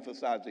thing I'm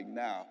emphasizing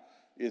now,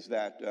 is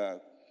that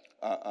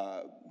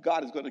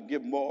God is going to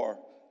give more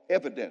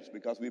evidence,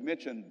 because we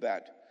mentioned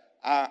that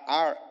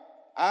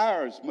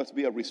ours must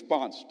be a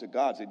response to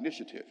God's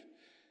initiative.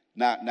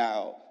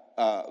 Now,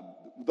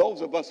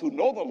 those of us who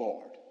know the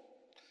Lord,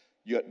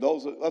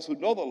 those of us who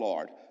know the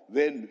Lord,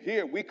 then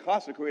here we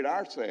consecrate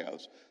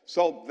ourselves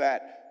so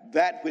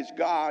that which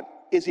God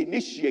is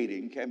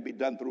initiating can be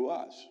done through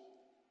us.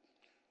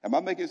 Am I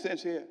making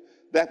sense here?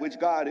 That which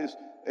God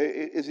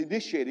is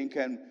initiating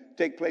can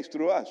take place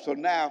through us. So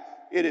now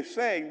it is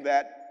saying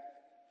that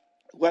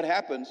what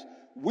happens,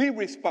 we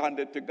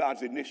responded to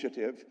God's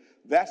initiative.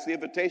 That's the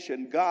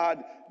invitation.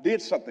 God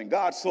did something.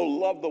 God so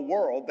loved the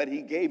world that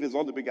he gave his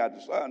only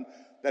begotten Son,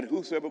 that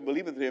whosoever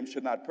believeth in him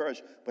should not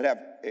perish, but have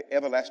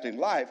everlasting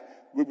life.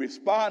 We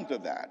respond to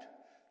that.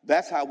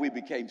 That's how we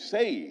became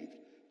saved,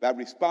 by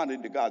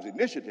responding to God's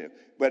initiative.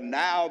 But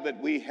now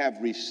that we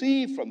have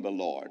received from the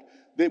Lord,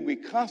 then we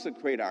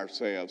consecrate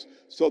ourselves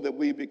so that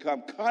we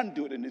become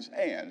conduit in his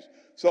hands,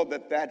 so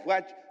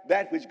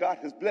that which God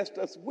has blessed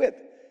us with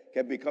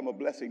can become a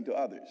blessing to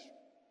others.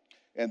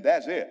 And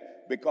that's it.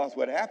 Because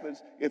what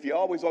happens, if you're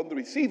always on the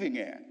receiving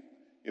end,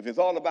 if it's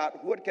all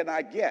about what can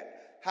I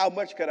get, how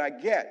much can I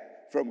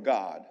get from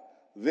God,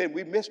 then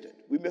we missed it.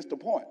 We missed the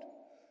point.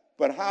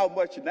 But how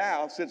much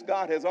now, since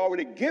God has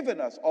already given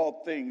us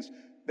all things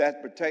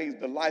that pertains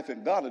to life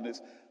and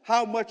godliness,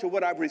 how much of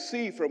what I've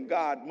received from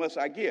God must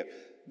I give?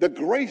 The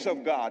grace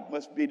of God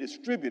must be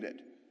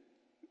distributed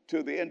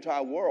to the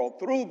entire world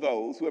through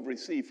those who have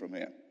received from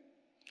him.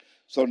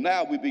 So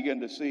now we begin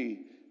to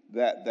see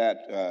that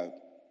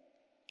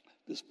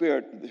the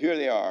Spirit, here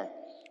they are,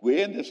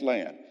 we're in this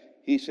land.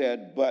 He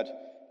said, but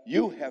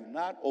you have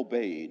not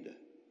obeyed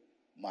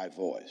my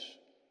voice.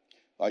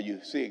 Are you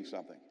seeing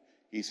something?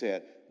 He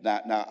said,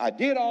 now I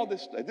did all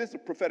this is a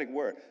prophetic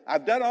word.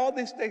 I've done all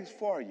these things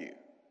for you,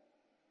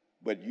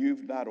 but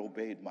you've not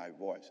obeyed my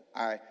voice.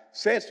 I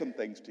said some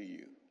things to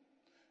you,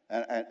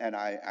 and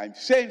I'm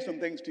saying some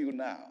things to you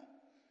now,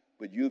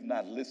 but you've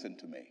not listened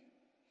to me.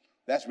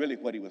 That's really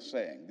what he was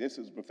saying. This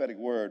is a prophetic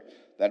word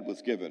that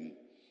was given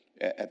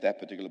at that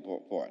particular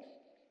point.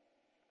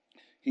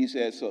 He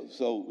says,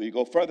 so we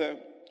go further.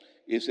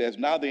 It says,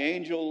 now the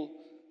angel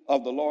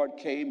of the Lord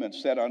came and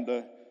sat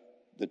under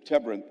the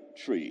terebinth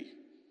tree,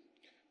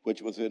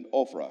 which was in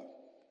Ophrah,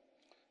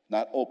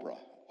 not Oprah,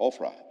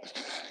 Ophrah,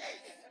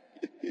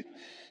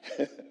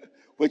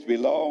 which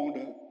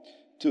belonged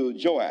to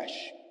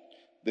Joash,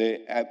 the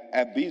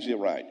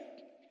Abiezrite,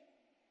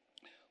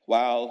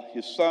 while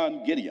his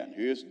son Gideon,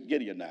 here's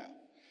Gideon now,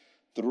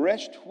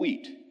 threshed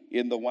wheat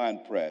in the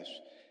winepress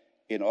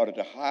in order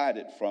to hide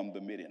it from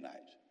the Midianites.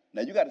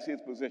 Now you got to see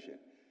his position.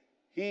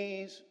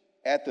 He's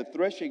at the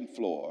threshing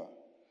floor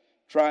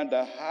trying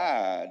to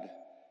hide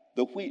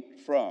the wheat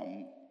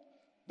from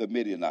the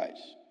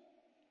Midianites.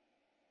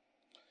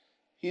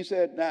 He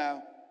said,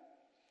 now,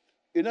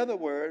 in other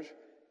words,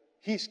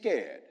 he's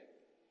scared.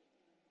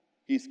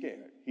 He's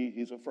scared.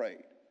 He's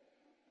afraid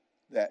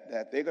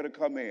that they're going to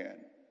come in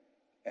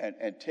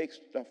and take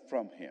stuff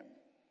from him,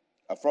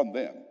 from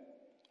them.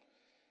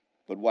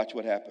 But watch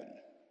what happened.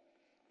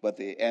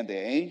 And the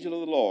angel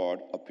of the Lord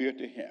appeared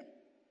to him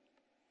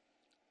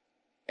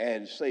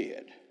and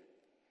said,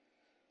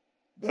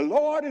 "The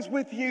Lord is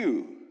with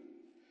you,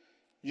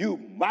 you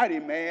mighty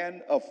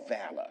man of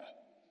valor."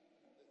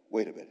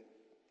 Wait a minute.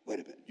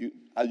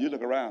 As you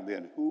look around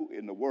then, who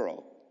in the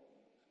world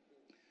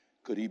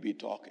could he be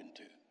talking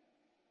to?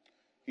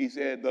 He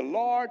said, "The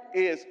Lord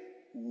is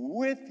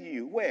with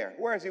you." Where?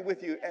 Where is he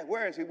with you?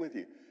 Where is he with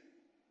you?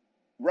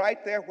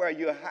 Right there where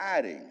you're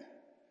hiding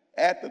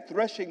at the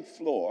threshing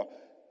floor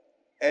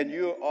and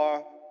you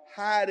are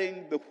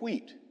hiding the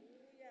wheat.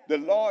 The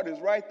Lord is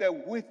right there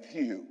with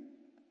you.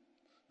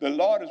 The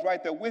Lord is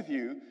right there with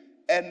you.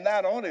 And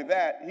not only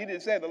that, he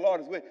didn't say the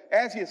Lord is with you.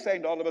 As he is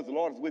saying to all of us, the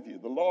Lord is with you.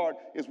 The Lord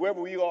is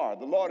wherever you are.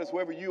 The Lord is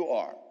wherever you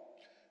are.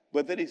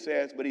 But then he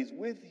says, but he's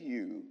with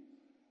you.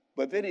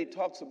 But then he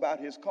talks about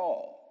his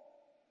call.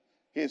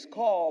 His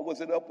call was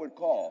an upward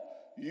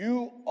call.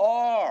 You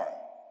are,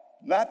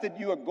 not that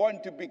you are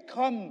going to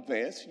become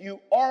this,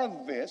 you are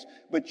this,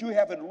 but you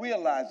haven't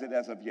realized it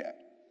as of yet.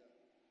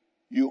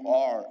 You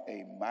are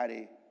a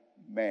mighty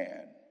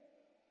man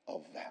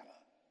of valor.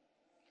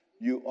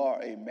 You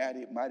are a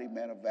mighty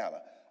man of valor.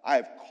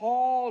 I've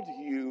called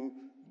you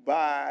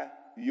by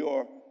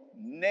your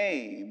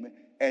name,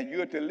 and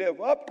you're to live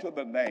up to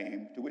the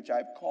name to which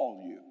I've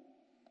called you.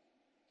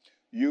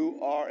 You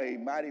are a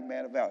mighty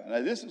man of valor.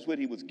 Now, this is when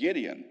he was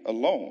Gideon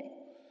alone.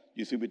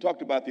 You see, we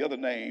talked about the other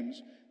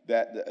names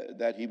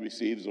that he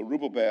receives,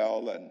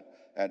 Zerubbabel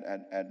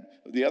and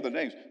the other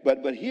names.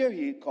 But here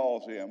he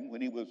calls him,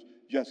 when he was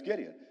just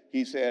Gideon,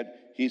 he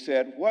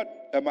said, "What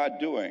am I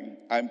doing?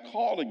 I'm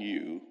calling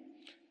you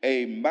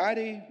a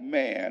mighty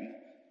man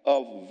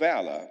of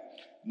valor."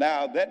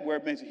 Now, that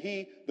word means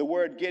the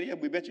word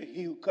Gideon, we mentioned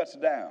he who cuts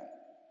down.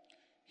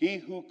 He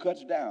who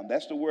cuts down.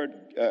 That's the word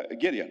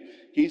Gideon.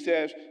 He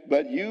says,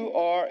 "But you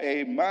are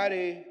a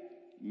mighty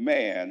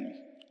man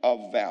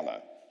of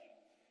valor."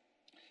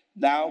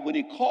 Now, when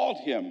he called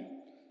him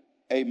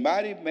a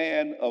mighty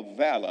man of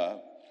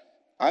valor,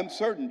 I'm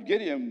certain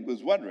Gideon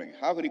was wondering,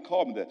 how could he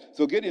call him that?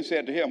 So Gideon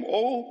said to him,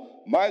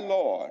 "Oh, my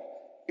Lord,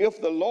 if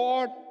the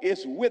Lord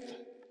is with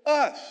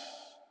us."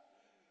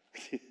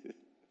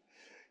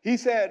 He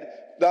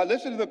said, now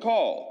listen to the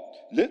call.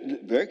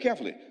 Listen very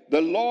carefully.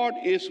 "The Lord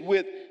is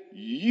with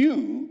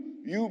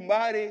you, you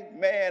mighty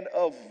man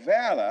of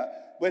valor."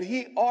 But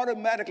he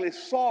automatically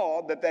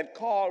saw that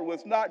call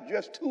was not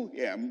just to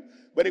him,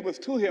 but it was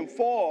to him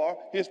for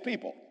his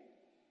people.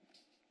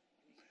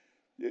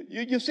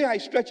 You see how he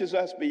stretches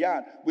us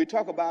beyond. We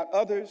talk about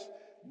others.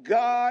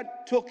 God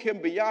took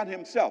him beyond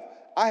himself.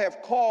 I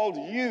have called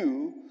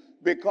you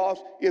because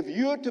if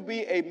you're to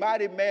be a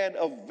mighty man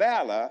of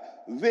valor,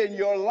 then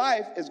your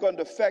life is going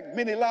to affect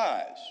many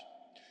lives.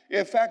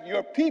 In fact,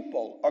 your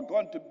people are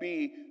going to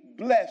be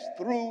blessed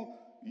through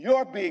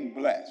your being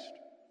blessed.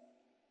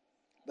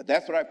 But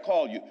that's what I've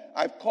called you.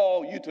 I've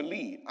called you to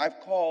lead. I've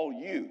called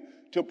you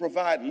to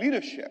provide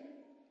leadership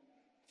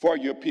for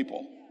your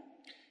people.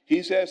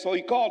 He says, so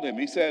he called him.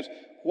 He says,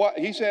 what?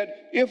 He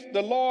said, if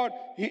the Lord,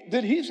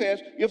 he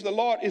says, if the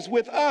Lord is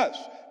with us,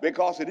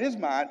 because in his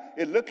mind,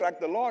 it looked like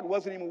the Lord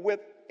wasn't even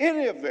with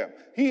any of them.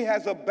 He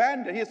has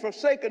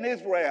forsaken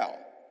Israel.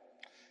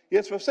 He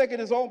has forsaken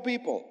his own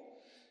people.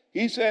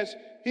 He says,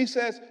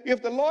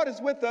 if the Lord is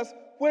with us,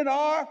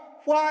 why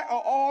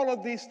are all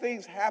of these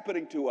things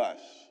happening to us?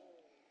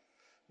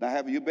 Now,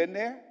 have you been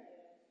there?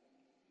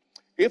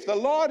 If the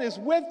Lord is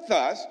with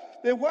us,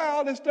 then why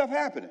all this stuff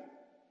happening?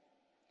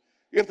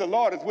 If the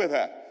Lord is with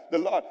us, the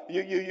Lord,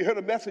 you heard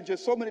the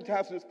messages so many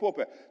times in this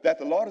pulpit that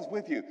the Lord is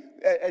with you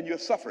and you're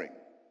suffering.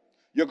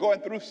 You're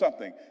going through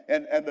something.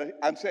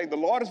 I'm saying the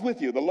Lord is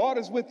with you. The Lord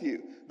is with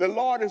you. The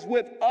Lord is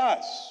with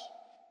us.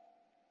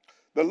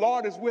 The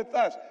Lord is with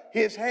us.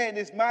 His hand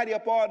is mighty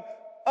upon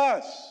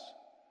us.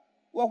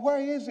 Well, where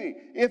is he?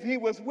 If he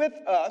was with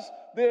us,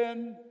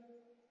 then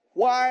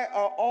why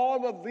are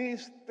all of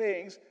these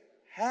things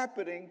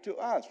happening to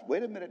us?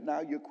 Wait a minute now,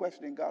 you're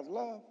questioning God's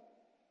love.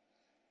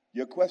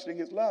 You're questioning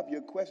his love.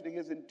 You're questioning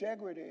his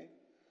integrity.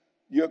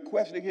 You're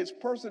questioning his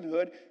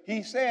personhood.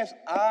 He says,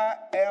 I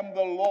am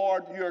the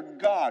Lord your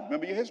God.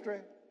 Remember your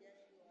history?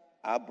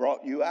 I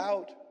brought you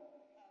out.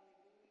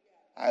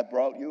 I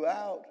brought you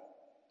out.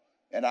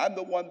 And I'm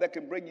the one that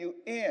can bring you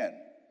in.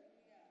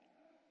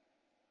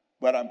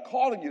 But I'm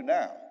calling you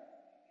now.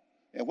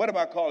 And what am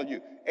I calling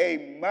you?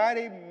 A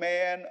mighty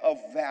man of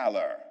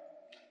valor.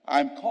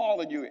 I'm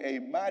calling you a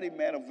mighty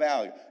man of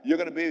valor. You're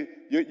going to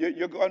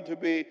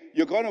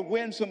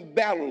win some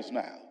battles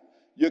now.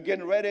 You're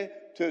getting ready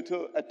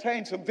to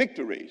attain some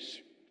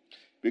victories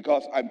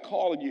because I'm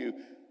calling you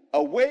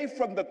away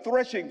from the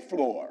threshing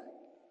floor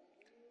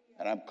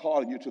and I'm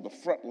calling you to the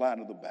front line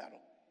of the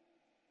battle.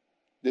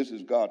 This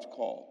is God's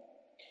call.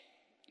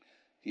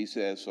 He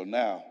says, so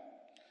now,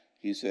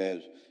 he's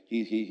saying,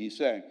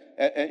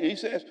 and he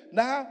says,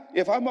 now,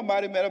 if I'm a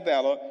mighty man of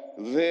valor,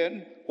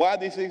 then why are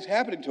these things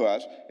happening to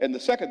us? And the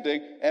second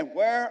thing, and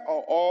where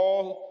are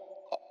all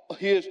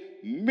his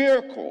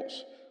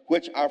miracles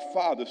which our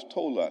fathers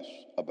told us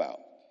about,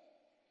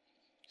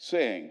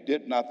 saying,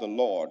 did not the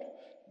Lord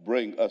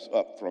bring us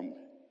up from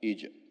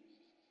Egypt.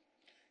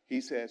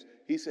 He says,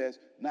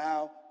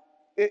 now,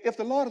 if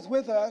the Lord is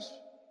with us,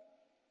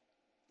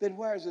 then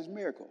where is his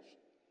miracles?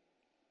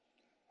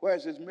 Where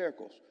is his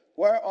miracles?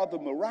 Where are the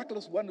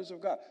miraculous wonders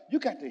of God? You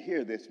got to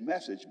hear this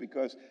message,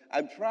 because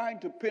I'm trying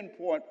to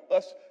pinpoint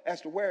us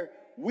as to where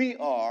we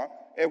are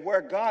and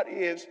where God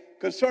is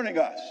concerning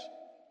us.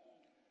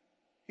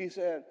 He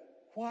said,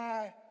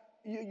 why?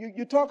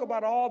 You talk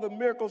about all the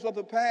miracles of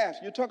the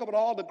past. You talk about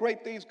all the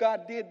great things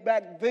God did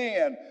back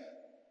then.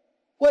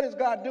 What is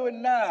God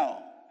doing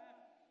now?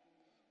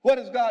 What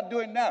is God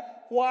doing now?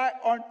 Why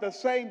aren't the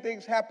same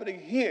things happening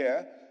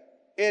here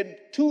in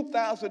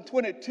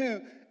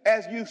 2022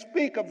 as you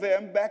speak of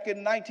them back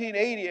in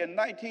 1980 and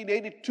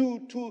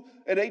 1982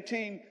 and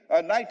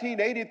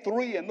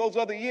 1983 and those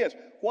other years?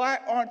 Why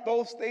aren't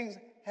those things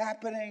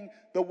happening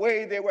the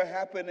way they were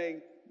happening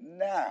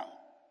now?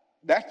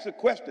 That's the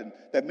question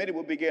that many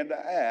will begin to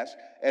ask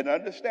and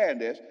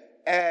understand this.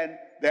 And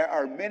there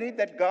are many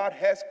that God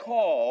has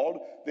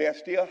called, they're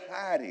still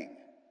hiding.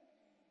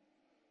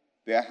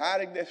 They're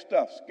hiding their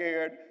stuff,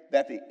 scared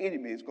that the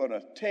enemy is going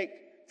to take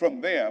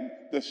from them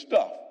the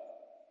stuff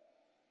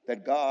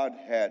that God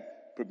had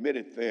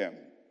permitted them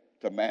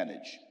to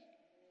manage.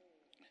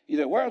 He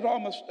said, where's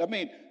almost,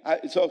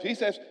 so he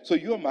says, so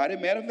you're a mighty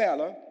man of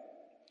valor.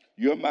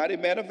 You're a mighty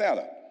man of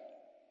valor.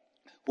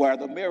 Where are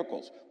the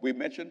miracles? We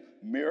mentioned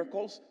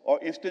miracles are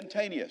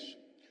instantaneous.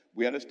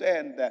 We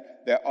understand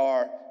that there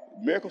are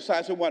miracle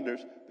signs and wonders.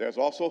 There's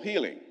also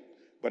healing.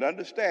 But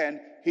understand,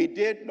 he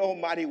did no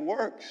mighty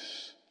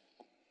works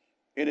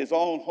in his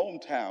own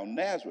hometown,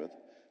 Nazareth,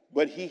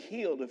 but he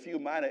healed a few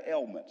minor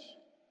ailments.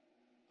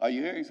 Are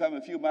you hearing something?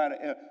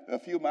 A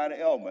few minor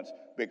ailments.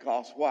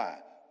 Because why?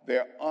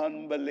 Their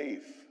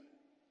unbelief.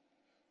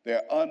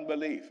 Their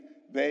unbelief.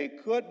 They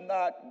could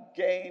not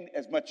gain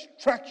as much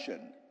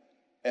traction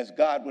as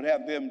God would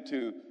have them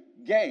to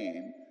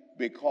gain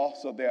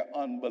because of their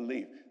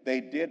unbelief.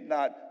 They did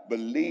not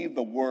believe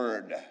the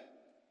word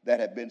that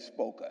had been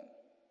spoken.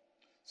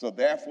 So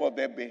therefore,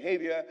 their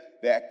behavior,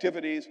 their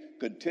activities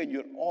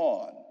continued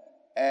on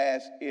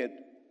as it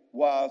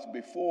was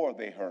before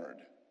they heard.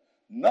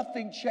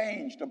 Nothing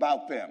changed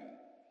about them,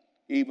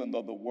 even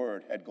though the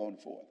word had gone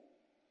forth.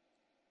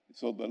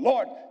 So the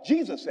Lord,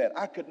 Jesus said,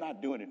 I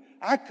couldn't do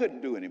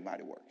any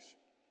mighty works.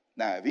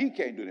 Now, if he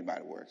can't do any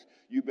mighty works,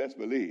 you best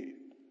believe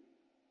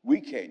we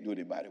can't do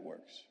any mighty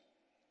works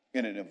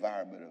in an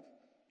environment of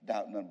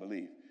doubt and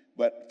unbelief.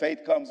 But faith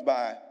comes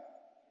by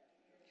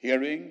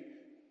hearing,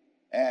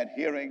 and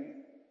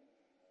hearing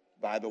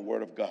by the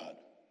word of God.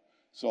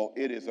 So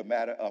it is a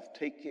matter of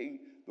taking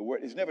the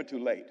word. It's never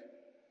too late,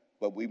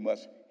 but we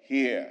must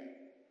hear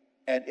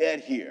and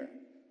adhere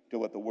to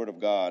what the word of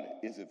God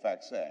is in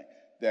fact saying.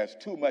 There's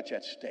too much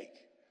at stake.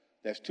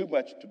 There's too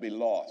much to be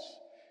lost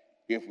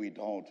if we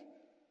don't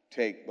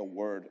take the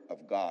word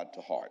of God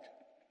to heart.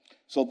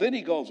 So then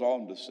he goes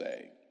on to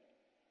say,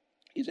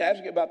 he's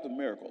asking about the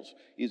miracles.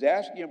 He's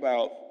asking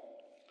about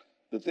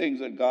the things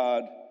that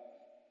God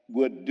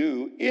would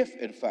do if,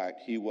 in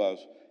fact, he was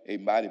a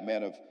mighty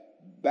man of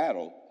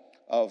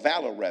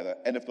valor rather,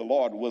 and if the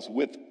Lord was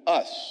with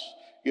us,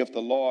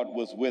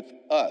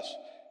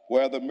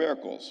 where are the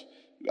miracles?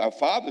 Our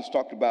fathers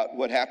talked about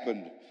what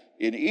happened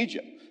in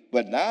Egypt,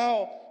 but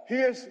now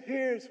here's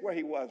where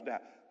he was now.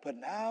 But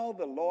now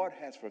the Lord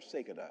has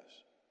forsaken us.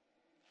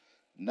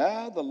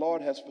 Now the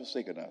Lord has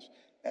forsaken us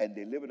and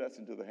delivered us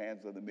into the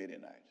hands of the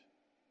Midianites.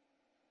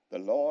 The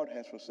Lord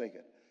has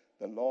forsaken.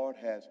 The Lord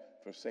has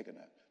forsaken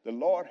us. The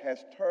Lord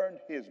has turned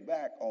his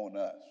back on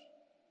us.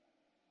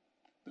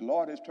 The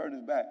Lord has turned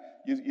his back.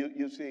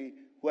 You see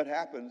what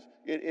happens.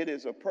 It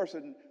is a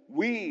person,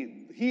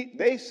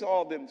 they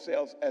saw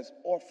themselves as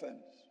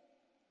orphans.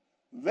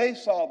 They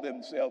saw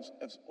themselves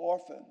as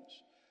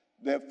orphans.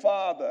 Their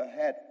father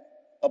had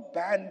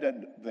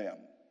abandoned them.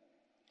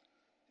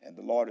 And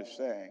the Lord is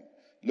saying,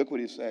 look what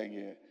he's saying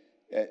here.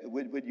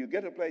 When you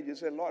get to a place, you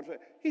say, Lord,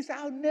 he said,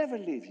 I'll never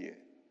leave you.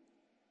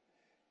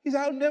 He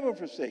said, I'll never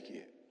forsake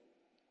you.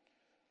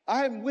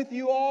 I'm with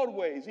you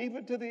always,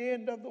 even to the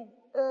end of the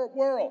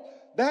world.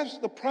 That's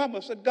the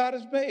promise that God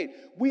has made.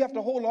 We have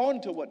to hold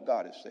on to what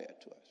God has said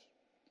to us.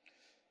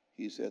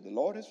 He said, the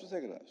Lord has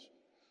forsaken us.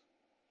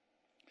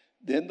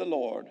 Then the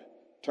Lord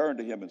turned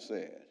to him and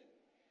said,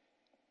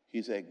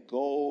 he said,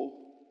 go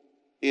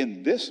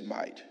in this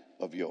might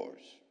of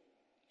yours,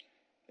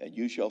 and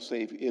you shall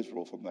save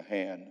Israel from the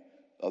hand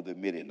of the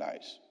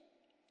Midianites.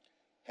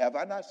 Have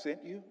I not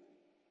sent you?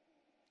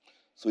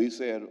 So he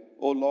said,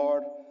 O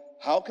Lord,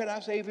 how can I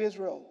save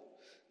Israel?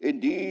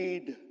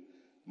 Indeed,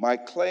 my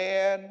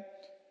clan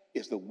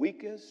is the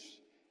weakest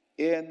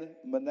in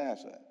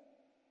Manasseh,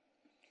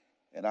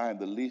 and I am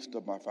the least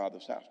of my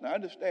father's house. Now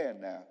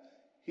understand now,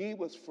 he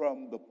was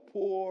from the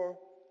poor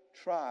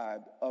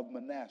tribe of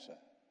Manasseh.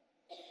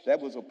 That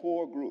was a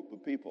poor group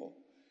of people,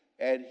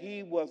 and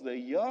he was the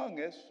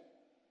youngest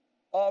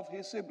of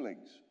his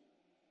siblings.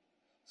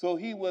 So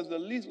he was the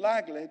least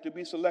likely to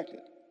be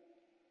selected.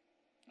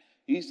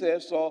 He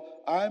says, so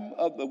I'm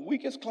of the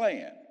weakest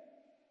clan,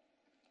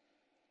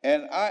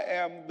 and I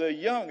am the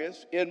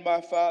youngest in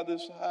my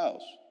father's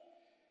house.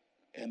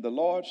 And the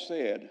Lord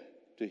said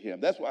to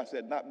him, that's why I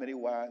said not many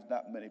wise,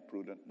 not many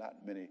prudent,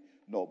 not many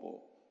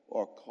noble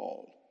are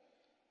called.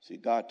 See,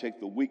 God takes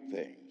the weak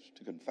things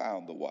to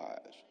confound the wise,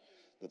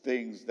 the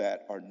things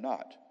that are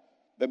not.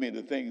 The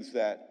things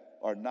that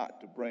are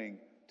not to bring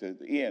to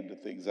the end the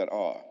things that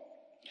are.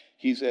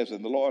 He says,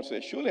 and the Lord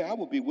says, surely I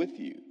will be with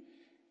you,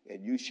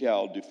 and you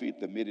shall defeat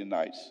the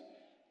Midianites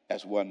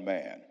as one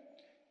man.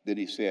 Then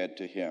he said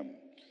to him,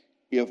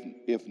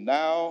 if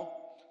now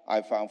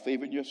I found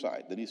favor in your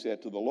sight, then he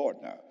said to the Lord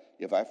now,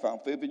 if I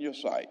found favor in your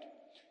sight,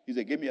 he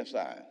said, give me a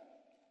sign.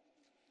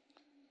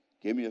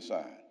 Give me a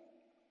sign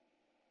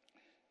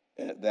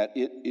that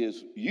it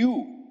is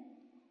you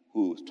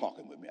who is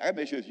talking with me. I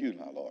make sure it's you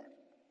now, Lord.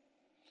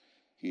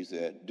 He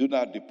said, do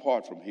not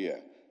depart from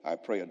here, I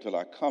pray, until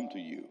I come to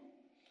you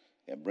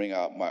and bring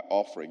out my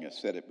offering and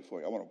set it before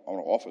you. I want to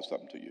offer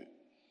something to you.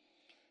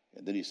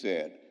 And then he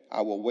said,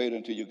 I'll wait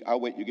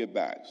you get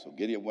back. So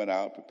Gideon went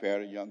out,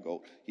 prepared a young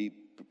goat. He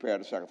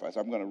prepared a sacrifice.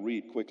 I'm going to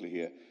read quickly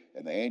here.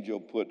 And the angel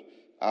put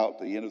out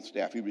the end of the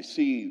staff. He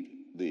received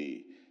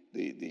the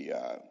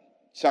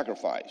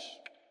sacrifice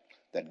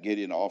that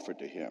Gideon offered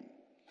to him.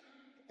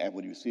 And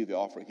when he received the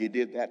offering, he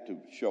did that to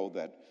show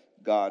that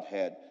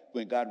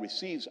when God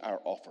receives our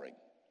offering,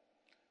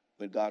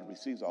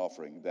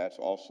 that's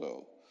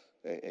also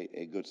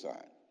a good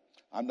sign.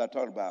 I'm not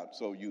talking about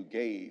so you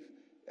gave,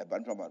 but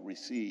I'm talking about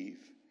receive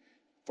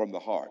from the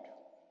heart.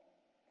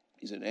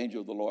 He said, an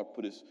angel of the Lord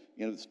put his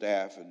end of the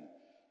staff and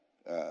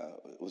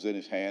was in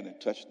his hand and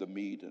touched the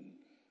meat and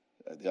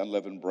the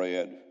unleavened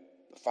bread.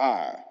 The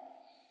fire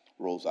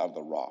rose out of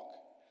the rock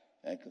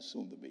and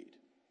consumed the meat.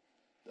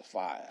 The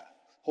fire.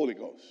 Holy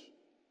Ghost.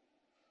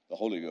 The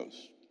Holy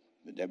Ghost.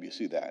 Whenever you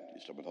see that,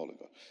 it's talking about the Holy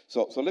Ghost.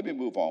 So let me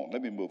move on.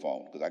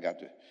 Because I got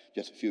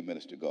just a few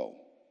minutes to go.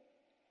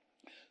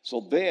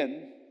 So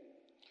then,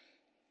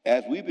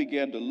 as we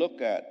began to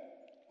look at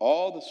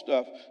all the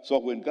stuff, so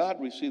when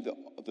God received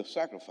the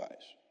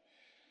sacrifice,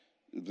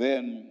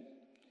 then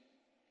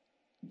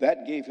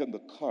that gave him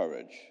the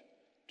courage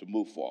to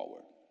move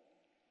forward.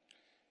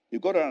 You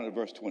go down to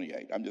verse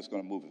 28. I'm just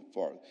going to move it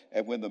forward.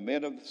 And when the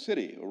men of the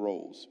city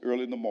arose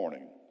early in the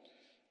morning,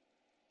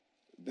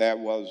 there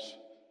was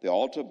the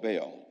altar of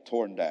Baal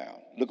torn down.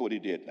 Look at what he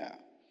did now.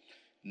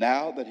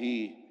 Now that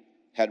he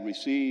had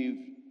received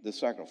the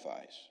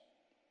sacrifice.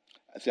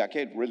 See, I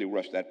can't really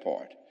rush that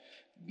part.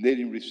 Then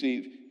he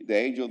received the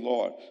angel of the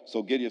Lord.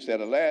 So Gideon said,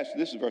 alas,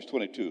 this is verse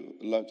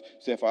 22.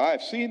 Said, for I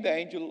have seen the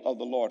angel of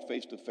the Lord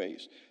face to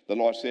face. The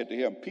Lord said to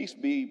him, peace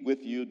be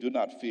with you, do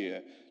not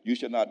fear, you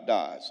shall not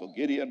die. So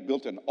Gideon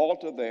built an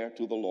altar there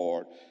to the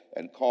Lord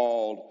and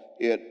called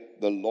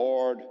it, the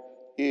Lord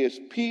is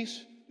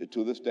peace.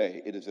 To this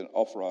day, it is an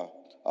Ophrah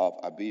of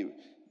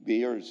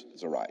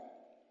Abiezrite.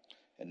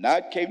 And now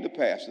it came to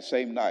pass the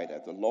same night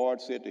as the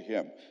Lord said to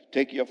him,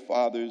 take your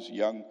father's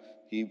young,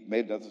 he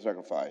made another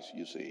sacrifice,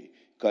 you see,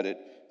 cut it.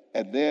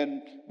 And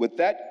then with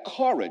that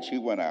courage, he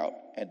went out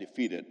and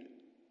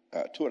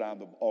tore down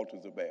the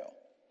altars of Baal.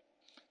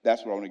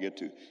 That's what I want to get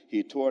to.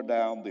 He tore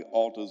down the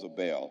altars of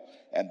Baal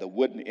and the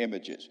wooden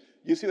images.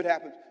 You see what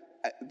happens?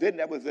 Then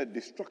there was a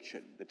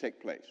destruction that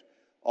took place.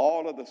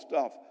 All of the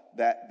stuff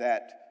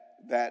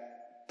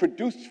that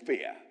produced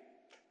fear,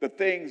 the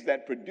things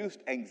that produced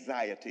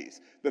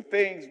anxieties, the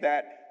things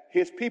that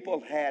his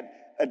people had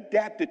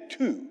adapted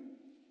to,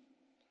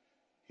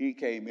 he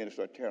came in and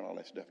started tearing all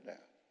that stuff down.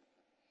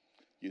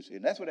 You see,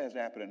 and that's what has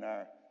happened in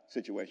our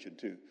situation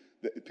too.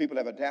 People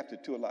have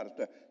adapted to a lot of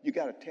stuff. You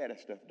got to tear that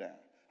stuff down.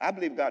 I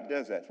believe God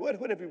does that. What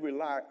if you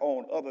rely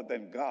on other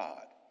than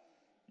God?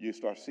 You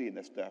start seeing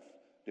that stuff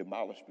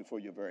demolished before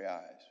your very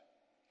eyes.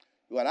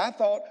 Well, I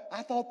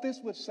thought this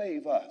would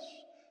save us.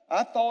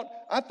 I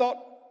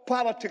thought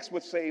politics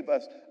would save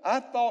us.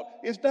 I thought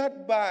it's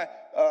not by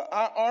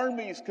our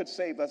armies could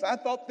save us. I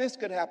thought this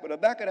could happen or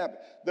that could happen.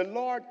 The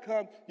Lord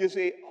comes, you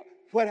see,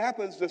 what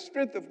happens, the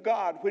strength of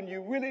God, when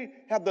you really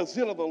have the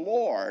zeal of the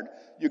Lord,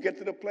 you get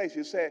to the place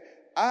you say,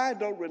 I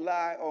don't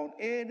rely on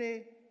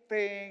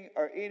anything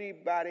or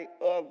anybody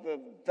other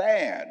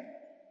than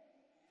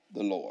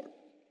the Lord.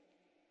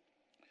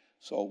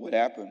 So what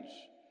happens?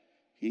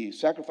 He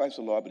sacrificed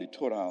the Lord, but he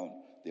tore down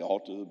the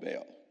altar of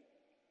Baal.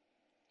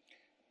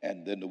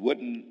 And then the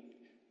wooden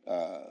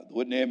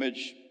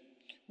image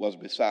was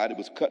beside it,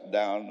 was cut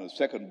down. The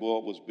second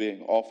bull was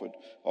being offered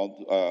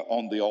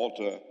on the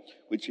altar,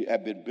 which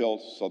had been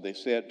built. So they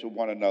said to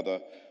one another,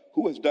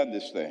 who has done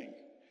this thing?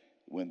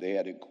 When they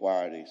had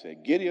inquired, he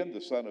said, Gideon,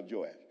 the son of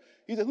Joash.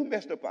 He said, who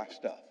messed up our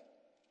stuff?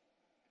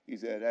 He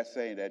said, that's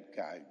saying that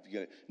guy.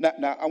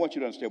 Now, I want you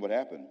to understand what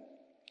happened.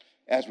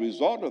 As a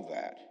result of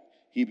that,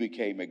 he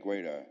became a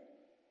greater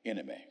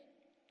enemy.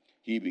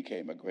 He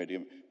became a great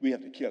enemy. We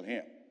have to kill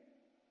him.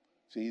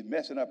 See, he's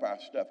messing up our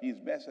stuff. He's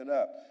messing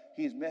up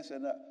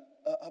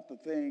the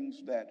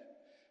things that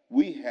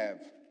we have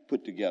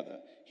put together.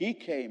 He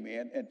came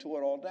in and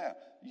tore it all down.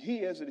 He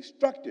is a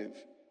destructive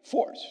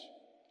force.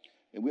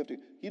 And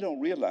you don't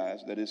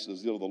realize that it's the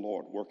zeal of the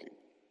Lord working.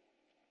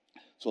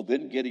 So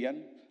then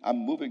Gideon, I'm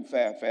moving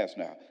fast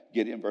now.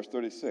 Gideon, verse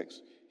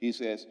 36, he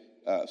says,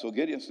 So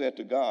Gideon said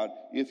to God,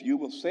 if you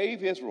will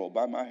save Israel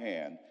by my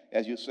hand,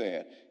 as you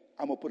said,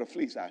 I'm going to put a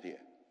fleece out here.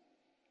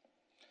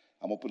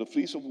 I'm going to put a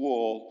fleece of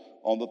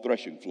wool on the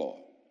threshing floor.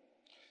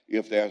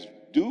 If there's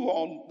dew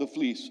on the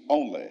fleece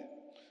only,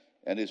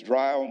 and it's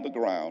dry on the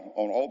ground,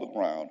 on all the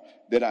ground,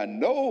 then I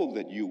know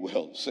that you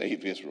will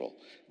save Israel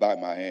by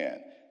my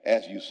hand,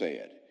 as you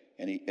said.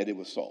 And it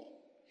was so.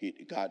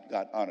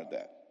 God honored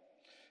that.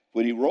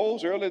 When he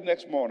rose early the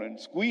next morning,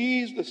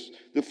 squeezed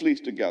the fleece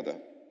together,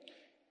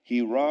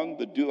 he wrung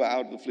the dew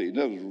out of the fleece. And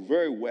it was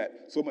very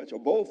wet, so much a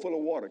bowl full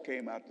of water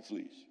came out the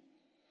fleece.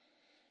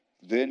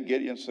 Then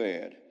Gideon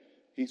said,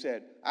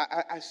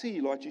 I see,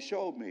 Lord, you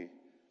showed me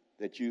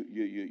that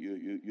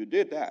you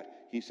did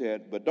that. He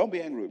said, but don't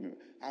be angry with me.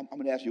 I'm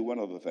going to ask you one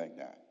other thing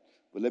now.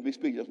 But let me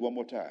speak just one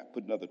more time.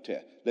 Put another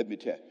test. Let me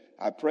test.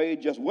 I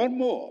prayed just one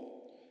more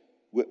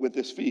with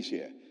this fleece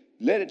here.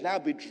 Let it now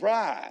be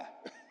dry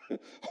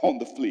on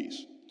the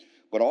fleece.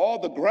 But all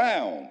the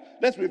ground,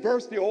 let's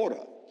reverse the order.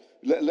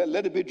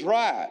 Let it be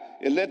dry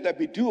and let there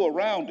be dew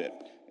around it.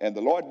 And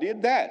the Lord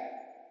did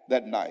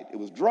that night. It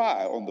was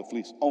dry on the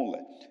fleece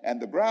only,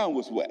 and the ground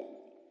was wet.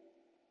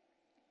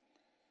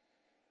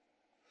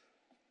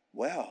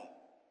 Well,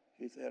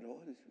 he said,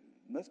 oh, it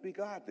must be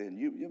God then.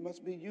 It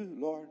must be you,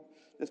 Lord.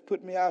 Just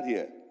put me out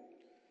here.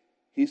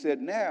 He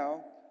said,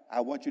 now I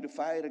want you to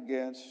fight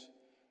against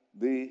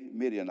the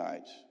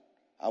Midianites.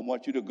 I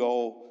want you to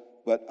go,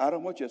 but I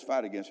don't want you to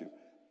fight against them.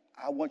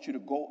 I want you to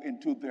go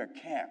into their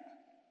camp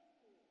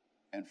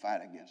and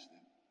fight against them.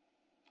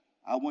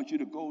 I want you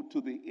to go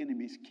to the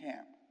enemy's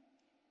camp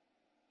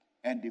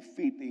and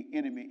defeat the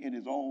enemy in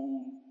his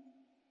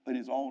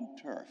own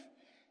turf.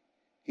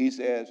 He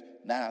says,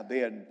 now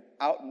they're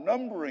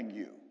outnumbering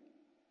you.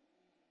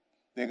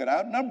 They're going to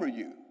outnumber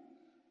you.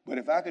 But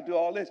if I could do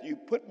all this, you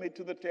put me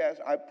to the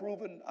test. I've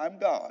proven I'm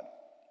God.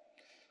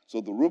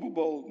 So the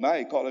Zerubbabel, now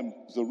he call him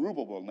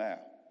Zerubbabel now,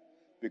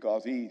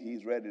 because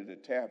he's ready to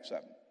tear up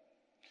something.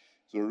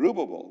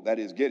 Zerubbabel, that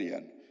is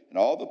Gideon, and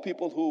all the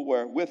people who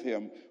were with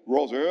him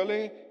rose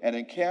early and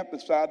encamped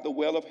beside the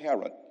well of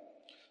Harod,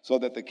 so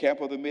that the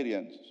camp of the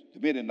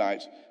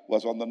Midianites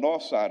was on the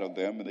north side of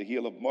them in the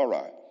hill of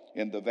Moreh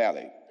in the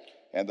valley.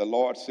 And the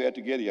Lord said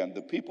to Gideon,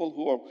 the people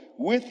who are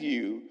with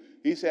you,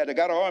 he said, I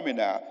got an army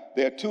now.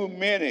 They're too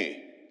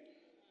many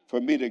for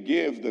me to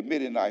give the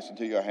Midianites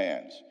into your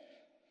hands.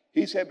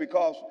 He said,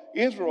 because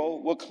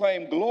Israel will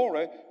claim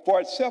glory for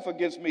itself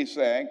against me,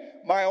 saying,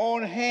 my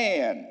own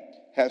hand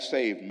has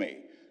saved me.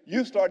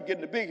 You start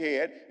getting the big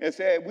head and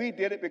say, we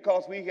did it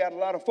because we got a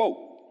lot of folk.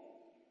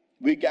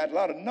 We got a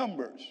lot of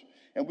numbers.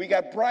 And we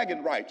got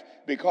bragging rights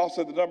because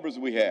of the numbers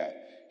we have.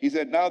 He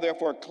said, now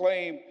therefore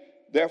proclaim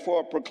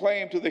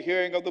to the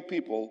hearing of the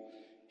people.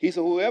 He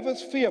said, whoever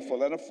is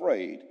fearful and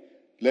afraid,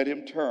 let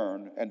him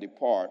turn and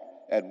depart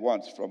at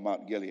once from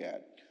Mount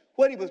Gilead.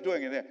 What he was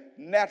doing in there,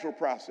 natural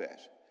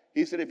process.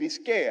 He said, if he's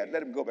scared,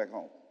 let him go back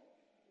home.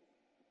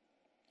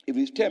 If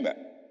he's timid,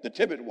 the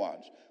timid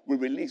ones will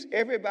release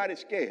everybody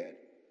scared.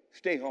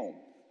 Stay home.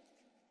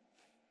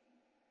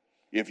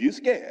 If you're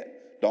scared,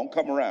 don't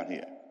come around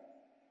here.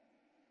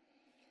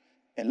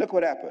 And look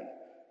what happened.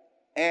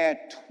 And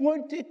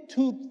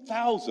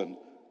 22,000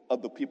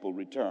 of the people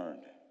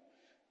returned.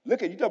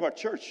 Look at, you talking about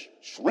church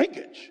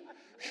shrinkage.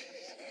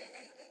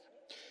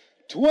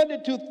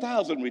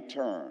 22,000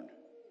 returned.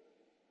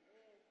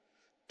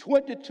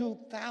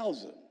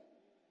 22,000.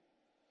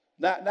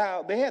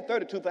 Now they had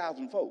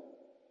 32,000 folk.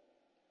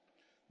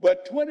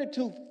 But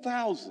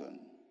 22,000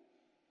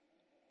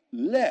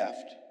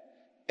 left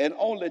and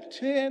only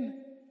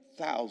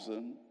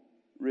 10,000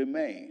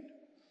 remained.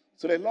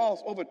 So they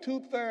lost over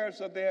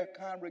 2/3 of their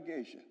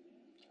congregation.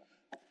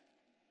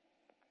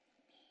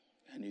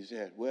 And he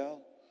said, well,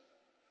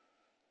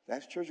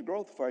 that's church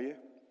growth for you.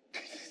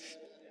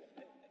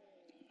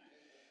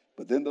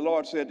 But then the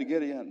Lord said to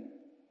Gideon,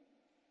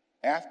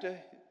 after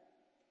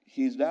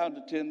he's down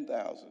to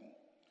 10,000,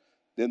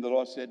 then the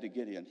Lord said to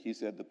Gideon, he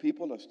said, the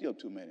people are still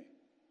too many.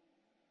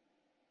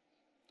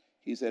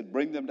 He said,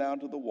 bring them down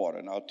to the water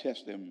and I'll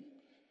test them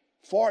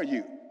for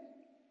you.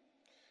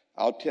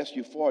 I'll test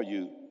you for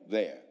you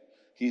there.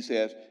 He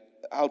says,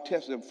 I'll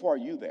test them for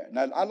you there.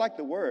 Now, I like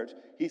the words.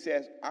 He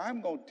says,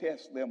 I'm going to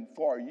test them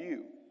for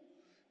you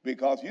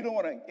because you don't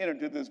want to enter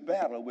into this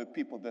battle with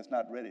people that's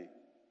not ready.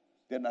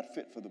 They're not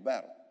fit for the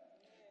battle.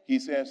 He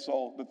says,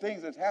 so the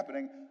things that's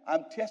happening,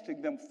 I'm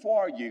testing them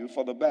for you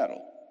for the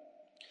battle.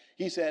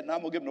 He said, now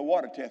I'm going to give them the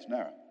water test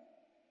now.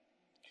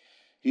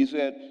 He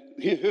said,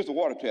 here's the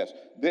water test.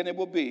 Then it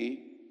will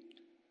be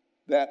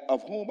that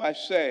of whom I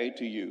say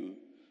to you,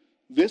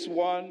 this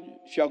one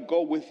shall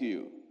go with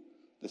you,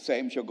 the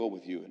same shall go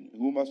with you. And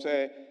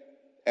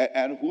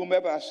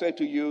whomever I say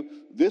to you,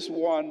 this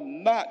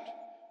one not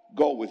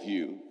go with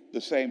you,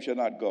 the same shall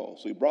not go.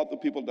 So he brought the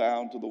people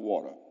down to the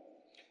water.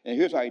 And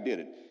here's how he did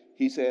it.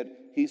 He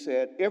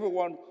said,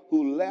 everyone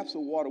who laps the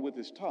water with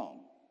his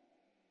tongue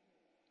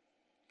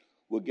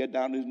will get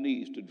down on his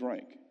knees to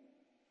drink.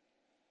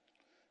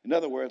 In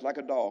other words, like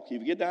a dog, he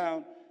would get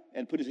down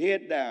and put his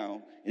head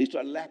down and he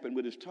started lapping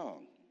with his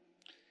tongue.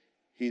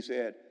 He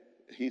said,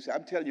 He said,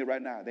 I'm telling you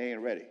right now, they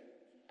ain't ready.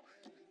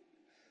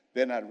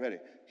 They're not ready.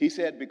 He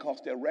said because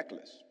they're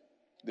reckless.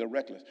 They're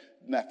reckless.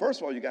 Now, first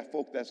of all, you got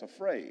folk that's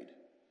afraid.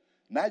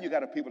 Now you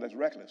got a people that's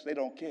reckless. They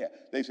don't care.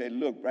 They say,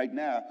 look, right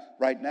now,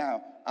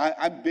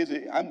 I'm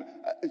busy.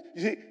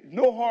 You see,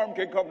 no harm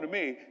can come to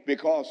me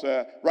because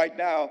right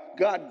now,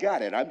 God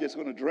got it. I'm just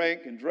going to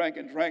drink and drink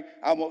and drink.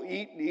 I'm going to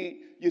eat and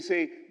eat. You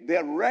see,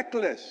 they're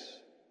reckless.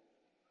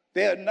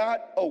 They're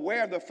not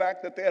aware of the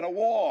fact that they're in a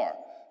war.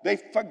 They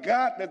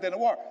forgot that they're in a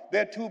war.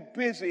 They're too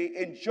busy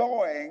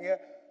enjoying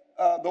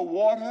the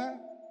water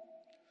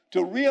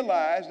to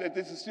realize that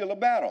this is still a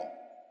battle.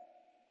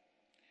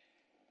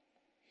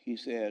 He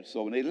said,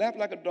 so when they laughed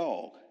like a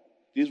dog,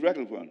 these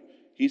reckless ones,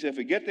 he said,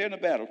 forget they're in a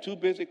battle, too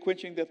busy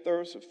quenching their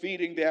thirst or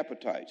feeding their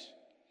appetites.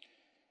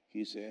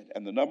 He said,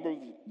 and the number of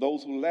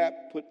those who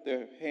lapped put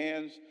their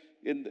hands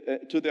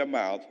to their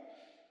mouth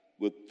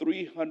with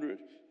 300,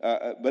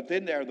 but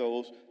then there are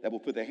those that will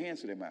put their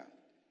hands to their mouth.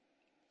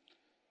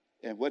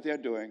 And what they're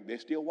doing, they're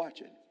still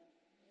watching.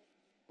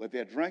 But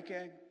they're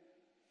drinking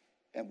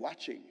and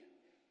watching,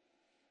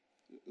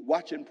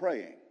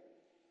 praying.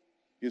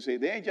 You see,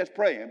 they ain't just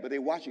praying, but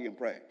they're watching and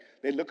praying.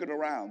 They're looking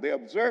around. They're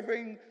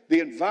observing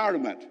the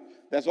environment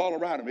that's all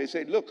around them. They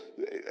say, look,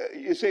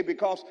 you see,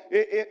 because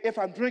if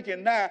I'm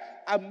drinking now,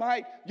 I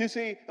might, you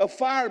see, a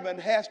fireman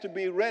has to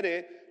be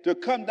ready to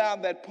come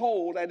down that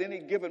pole at any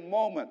given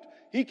moment.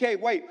 He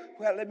can't wait.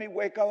 Well, let me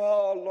wake up.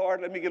 Oh,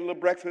 Lord, let me get a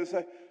little breakfast.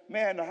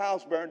 Man, the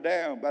house burned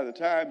down by the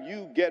time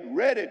you get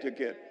ready to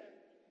get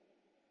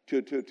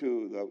to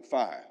the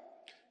fire.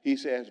 He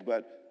says,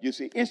 but you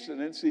see,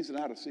 instant in season,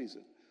 out of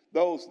season.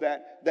 Those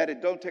that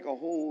it don't take a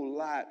whole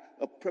lot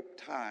of prep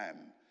time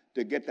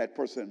to get that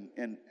person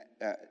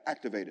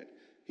activated.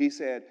 He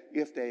said,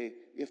 if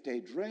they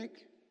drink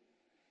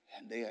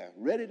and they are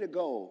ready to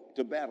go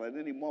to battle at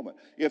any moment,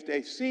 if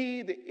they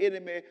see the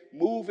enemy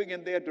moving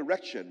in their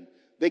direction,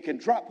 they can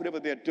drop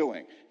whatever they're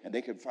doing and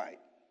they can fight.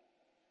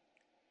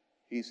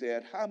 He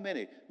said, how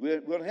many?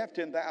 We'll have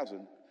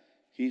 10,000.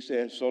 He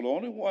said, so the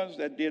only ones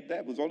that did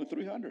that was only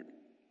 300.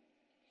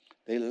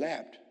 They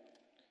lapped.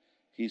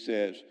 He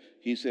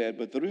said,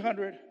 but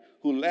 300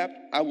 who lapped,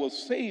 I will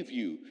save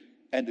you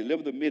and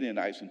deliver the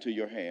Midianites into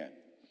your hand.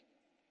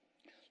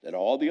 Let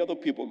all the other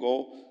people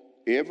go,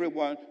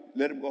 everyone,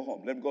 let him go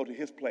home. Let him go to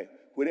his place,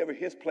 whatever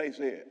his place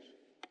is.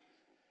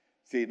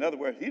 See, in other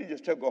words, he didn't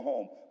just tell him go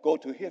home, go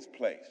to his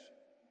place.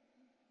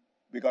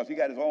 Because he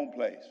got his own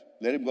place.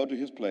 Let him go to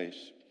his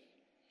place.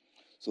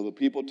 So the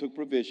people took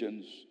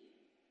provisions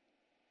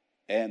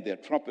and their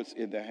trumpets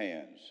in their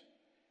hands.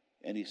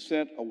 And he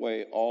sent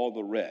away all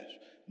the rest.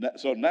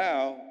 So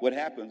now what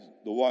happens,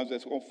 the ones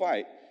that's going to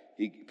fight,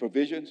 he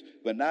provisions,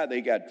 but now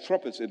they got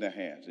trumpets in their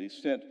hands. He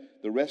sent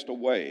the rest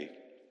away,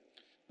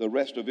 the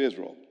rest of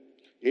Israel,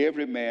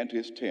 every man to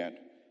his tent,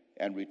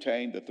 and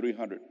retained the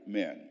 300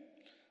 men.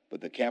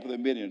 But the camp of the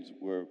Midianites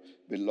were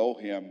below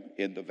him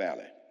in the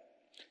valley.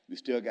 We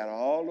still got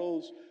all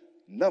those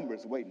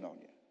numbers waiting on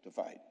you to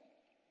fight.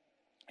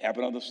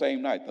 Happened on the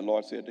same night, the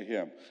Lord said to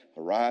him,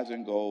 arise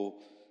and go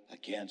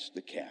against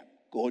the camp.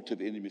 Go to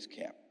the enemy's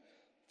camp,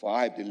 for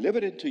I have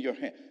delivered it into your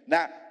hand.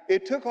 Now,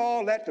 it took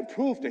all that to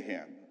prove to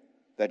him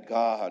that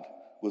God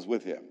was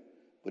with him.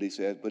 But he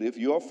says, but if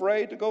you're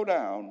afraid to go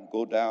down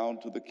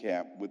to the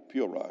camp with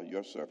Purah,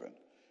 your servant,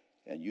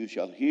 and you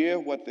shall hear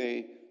what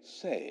they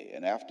say,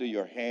 and after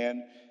your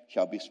hand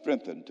shall be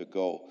strengthened to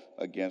go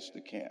against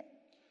the camp.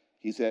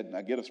 He said,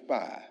 now get a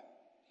spy.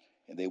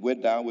 And they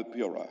went down with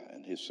Purah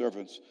and his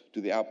servants to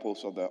the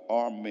outposts of the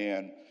armed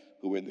men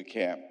who were in the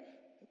camp.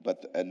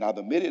 But now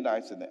the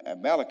Midianites and the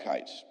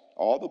Amalekites,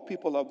 all the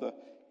people of the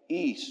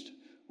east,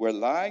 were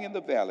lying in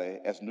the valley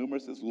as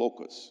numerous as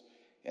locusts,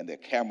 and their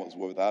camels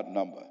were without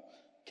number.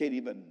 Can't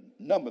even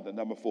number the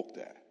number of folk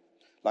there.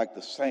 Like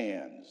the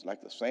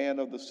sand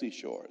of the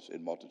seashores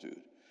in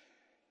multitude.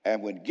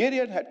 And when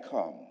Gideon had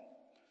come,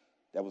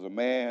 there was a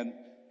man,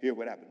 here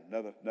what happened,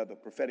 another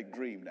prophetic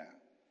dream now.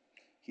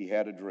 He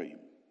had a dream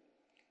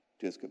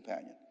to his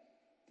companion,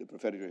 the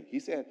prophetic dream.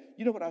 He said,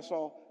 you know what I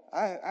saw?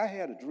 I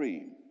had a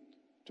dream.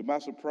 To my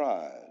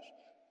surprise,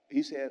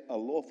 he said a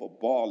loaf of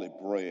barley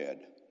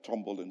bread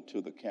tumbled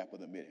into the camp of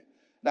the Midian.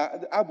 Now,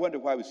 I wonder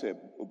why we said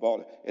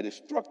barley. And it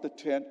struck the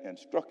tent and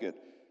struck it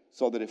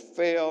so that it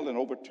fell and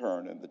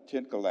overturned, and the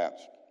tent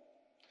collapsed.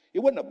 It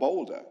wasn't a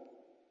boulder,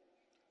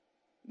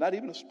 not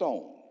even a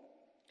stone.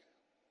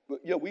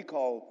 But we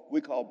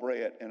call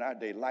bread in our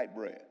day light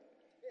bread.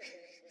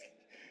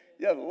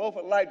 Yeah, the loaf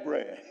of light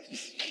bread.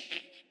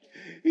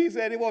 He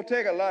said it won't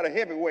take a lot of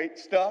heavyweight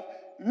stuff.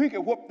 We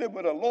can whoop them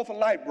with a loaf of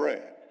light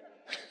bread.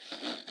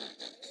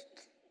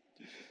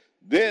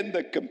 Then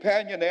the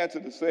companion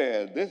answered and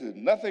said, this is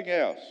nothing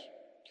else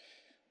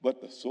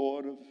but the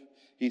sword of,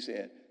 he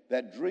said,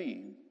 that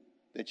dream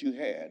that you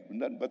had was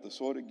nothing but the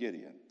sword of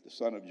Gideon, the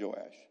son of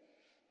Joash,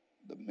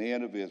 the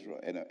man of Israel,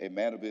 and a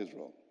man of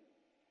Israel.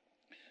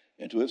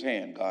 Into his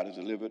hand God has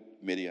delivered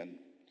Midian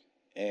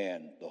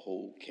and the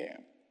whole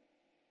camp.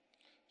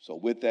 So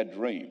with that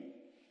dream,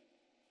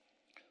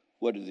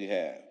 what does he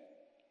have?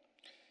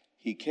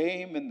 He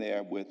came in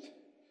there with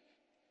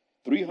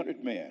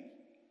 300 men.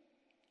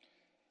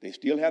 They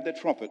still have their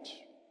trumpets.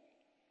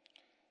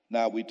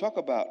 Now, we talk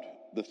about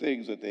the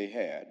things that they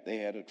had. They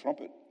had a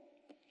trumpet,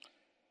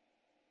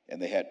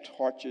 and they had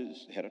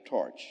torches. They had a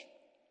torch,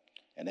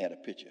 and they had a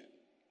pitcher.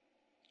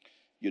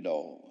 You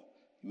know,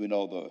 we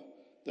know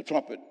the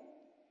trumpet,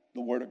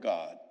 the word of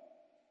God.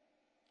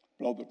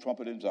 Blow the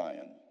trumpet in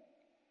Zion.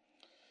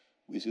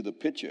 We see the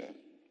pitcher.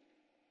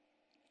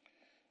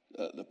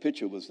 The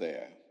pitcher was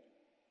there.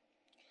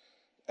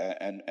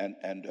 And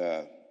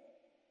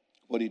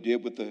what he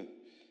did with the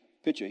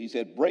pitcher, he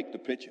said, break the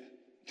pitcher.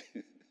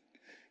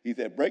 He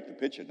said, break the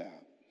pitcher now.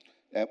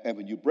 And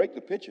when you break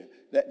the pitcher,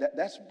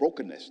 that's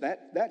brokenness.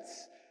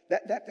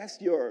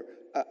 That's your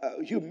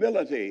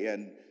humility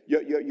and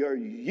your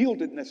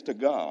yieldedness to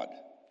God.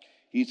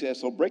 He said,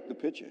 so break the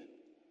pitcher.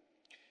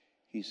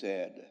 He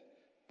said,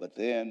 but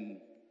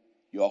then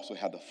you also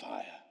have the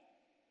fire,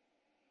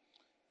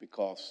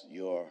 because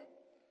your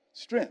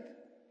strength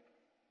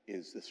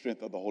is the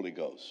strength of the Holy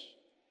Ghost.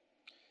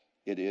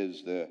 It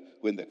is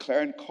when the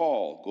clarion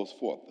call goes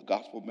forth, the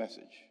gospel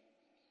message.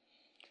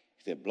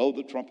 He said, blow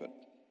the trumpet.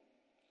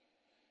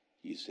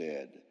 He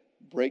said,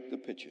 break the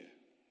pitcher.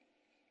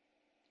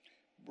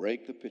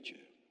 Break the pitcher.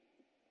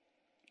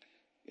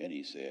 And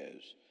he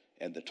says,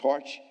 and the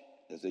torch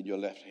is in your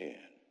left hand.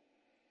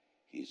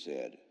 He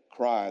said,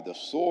 cry the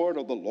sword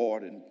of the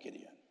Lord in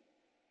Gideon.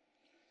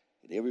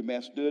 And every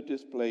man stood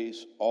this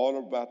place all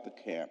about the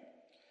camp,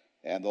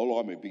 and the whole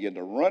army began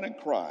to run and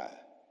cry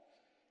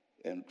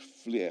and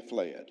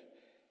fled.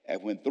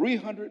 And when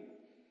 300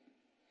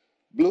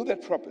 blew their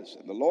trumpets,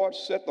 and the Lord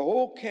set the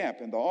whole camp,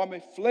 and the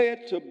army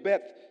fled to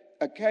Beth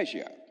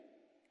Acacia,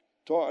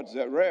 towards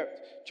Zererath.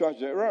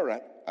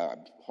 I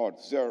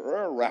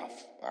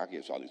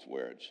guess all these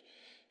words.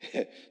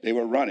 They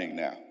were running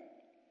now.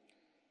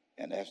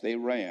 And as they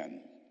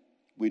ran,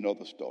 we know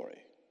the story.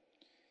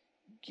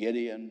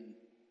 Gideon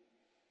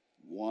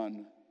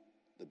won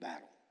the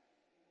battle.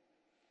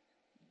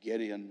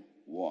 Gideon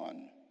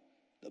won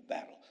the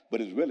battle.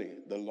 But it's really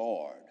the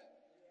Lord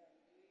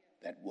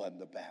that won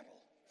the battle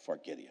for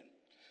Gideon.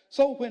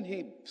 So when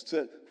he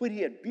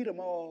had beat them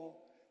all,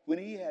 when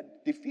he had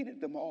defeated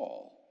them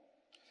all,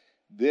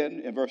 then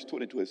in verse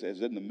 22 it says,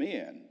 then the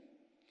men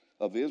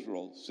of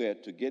Israel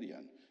said to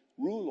Gideon,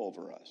 rule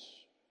over us,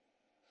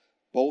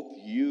 both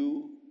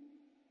you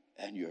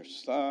and your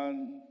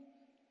son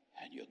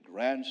and your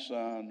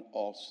grandson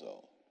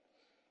also,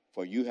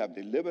 for you have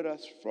delivered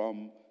us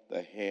from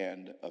the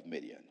hand of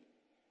Midian.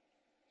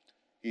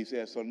 He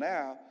says, so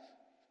now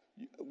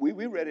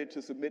we're ready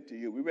to submit to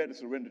you. We're ready to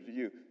surrender to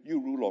you. You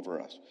rule over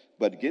us.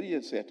 But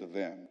Gideon said to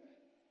them,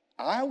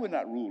 I will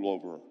not rule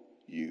over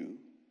you,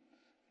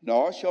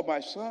 nor shall my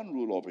son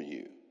rule over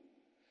you.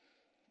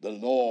 The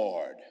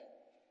Lord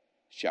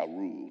shall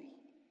rule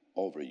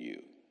over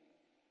you.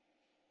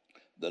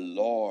 The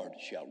Lord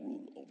shall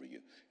rule over you.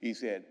 He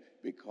said,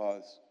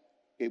 because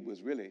it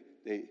was really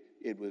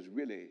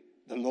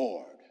the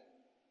Lord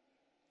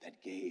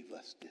that gave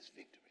us this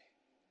victory.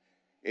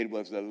 It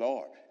was the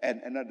Lord.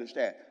 And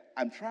understand,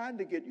 I'm trying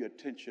to get your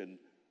attention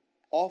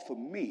off of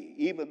me,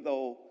 even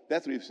though,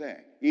 that's what he's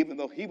saying, even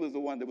though he was the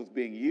one that was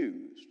being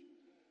used.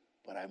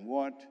 But I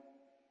want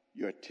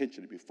your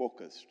attention to be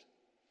focused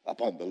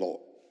upon the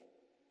Lord.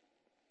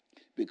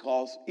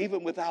 Because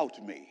even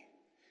without me,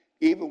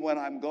 even when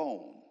I'm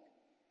gone,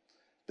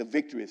 the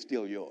victory is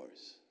still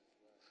yours.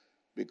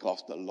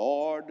 Because the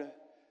Lord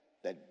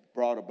that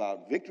brought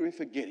about victory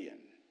for Gideon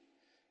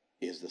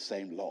is the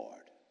same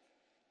Lord.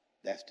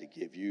 That's to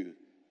give you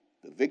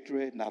the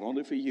victory, not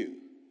only for you,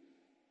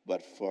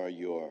 but for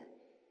your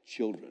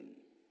children,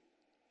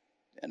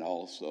 and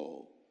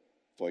also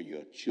for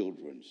your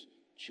children's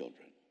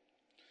children.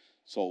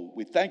 So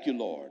we thank you,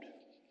 Lord,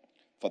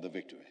 for the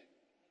victory.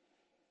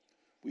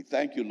 We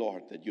thank you,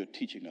 Lord, that you're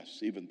teaching us,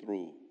 even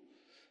through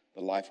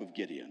the life of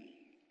Gideon,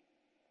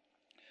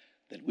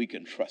 that we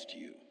can trust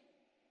you,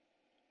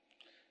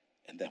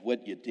 and that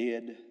what you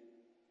did,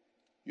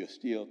 you're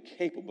still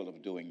capable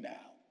of doing now.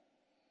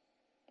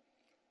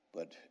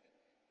 But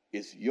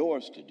it's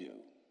yours to do,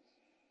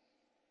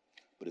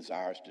 but it's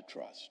ours to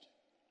trust.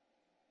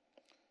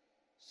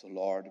 So,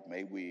 Lord,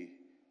 may we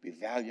be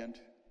valiant.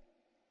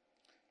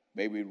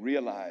 May we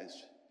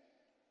realize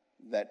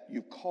that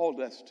you've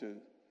called us to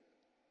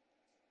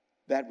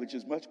that which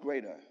is much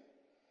greater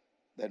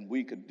than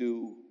we could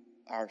do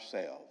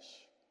ourselves.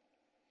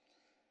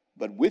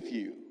 But with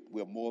you,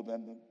 we're more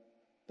than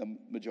the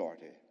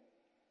majority,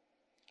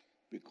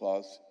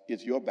 because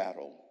it's your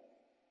battle.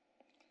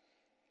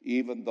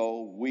 Even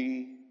though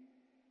we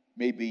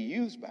may be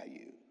used by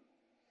you,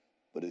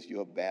 but it's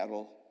your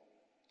battle,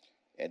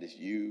 and it's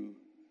you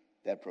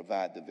that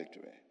provide the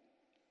victory.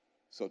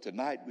 So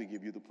tonight we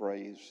give you the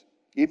praise,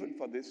 even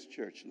for this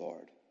church,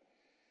 Lord.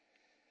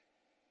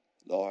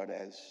 Lord,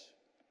 as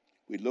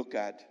we look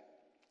at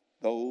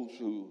those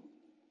who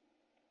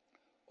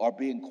are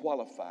being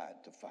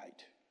qualified to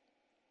fight,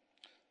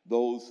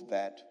 those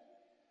that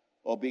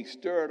are being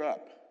stirred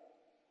up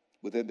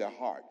within their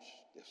hearts,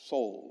 their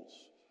souls,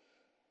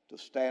 to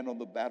stand on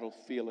the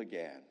battlefield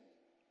again.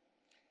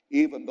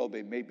 even though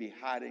they may be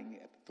hiding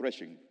at the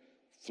threshing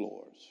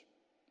floors,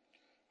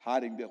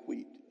 hiding their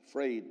wheat,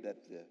 afraid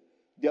that the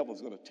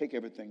devil's going to take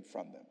everything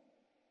from them.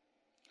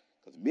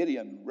 Because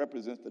Midian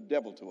represents the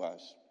devil to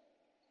us.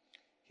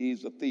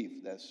 He's a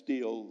thief that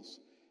steals,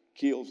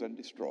 kills, and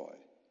destroys.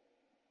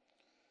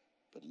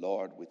 But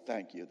Lord, we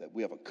thank you that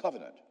we have a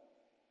covenant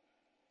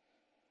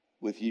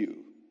with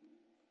you,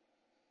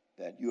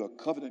 that you are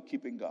a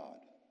covenant-keeping God,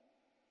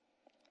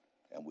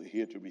 and we're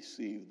here to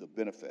receive the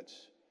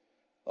benefits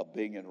of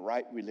being in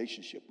right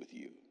relationship with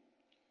you.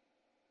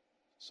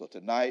 So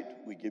tonight,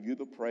 we give you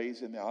the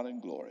praise and the honor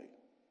and glory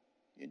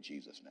in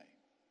Jesus'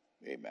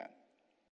 name. Amen.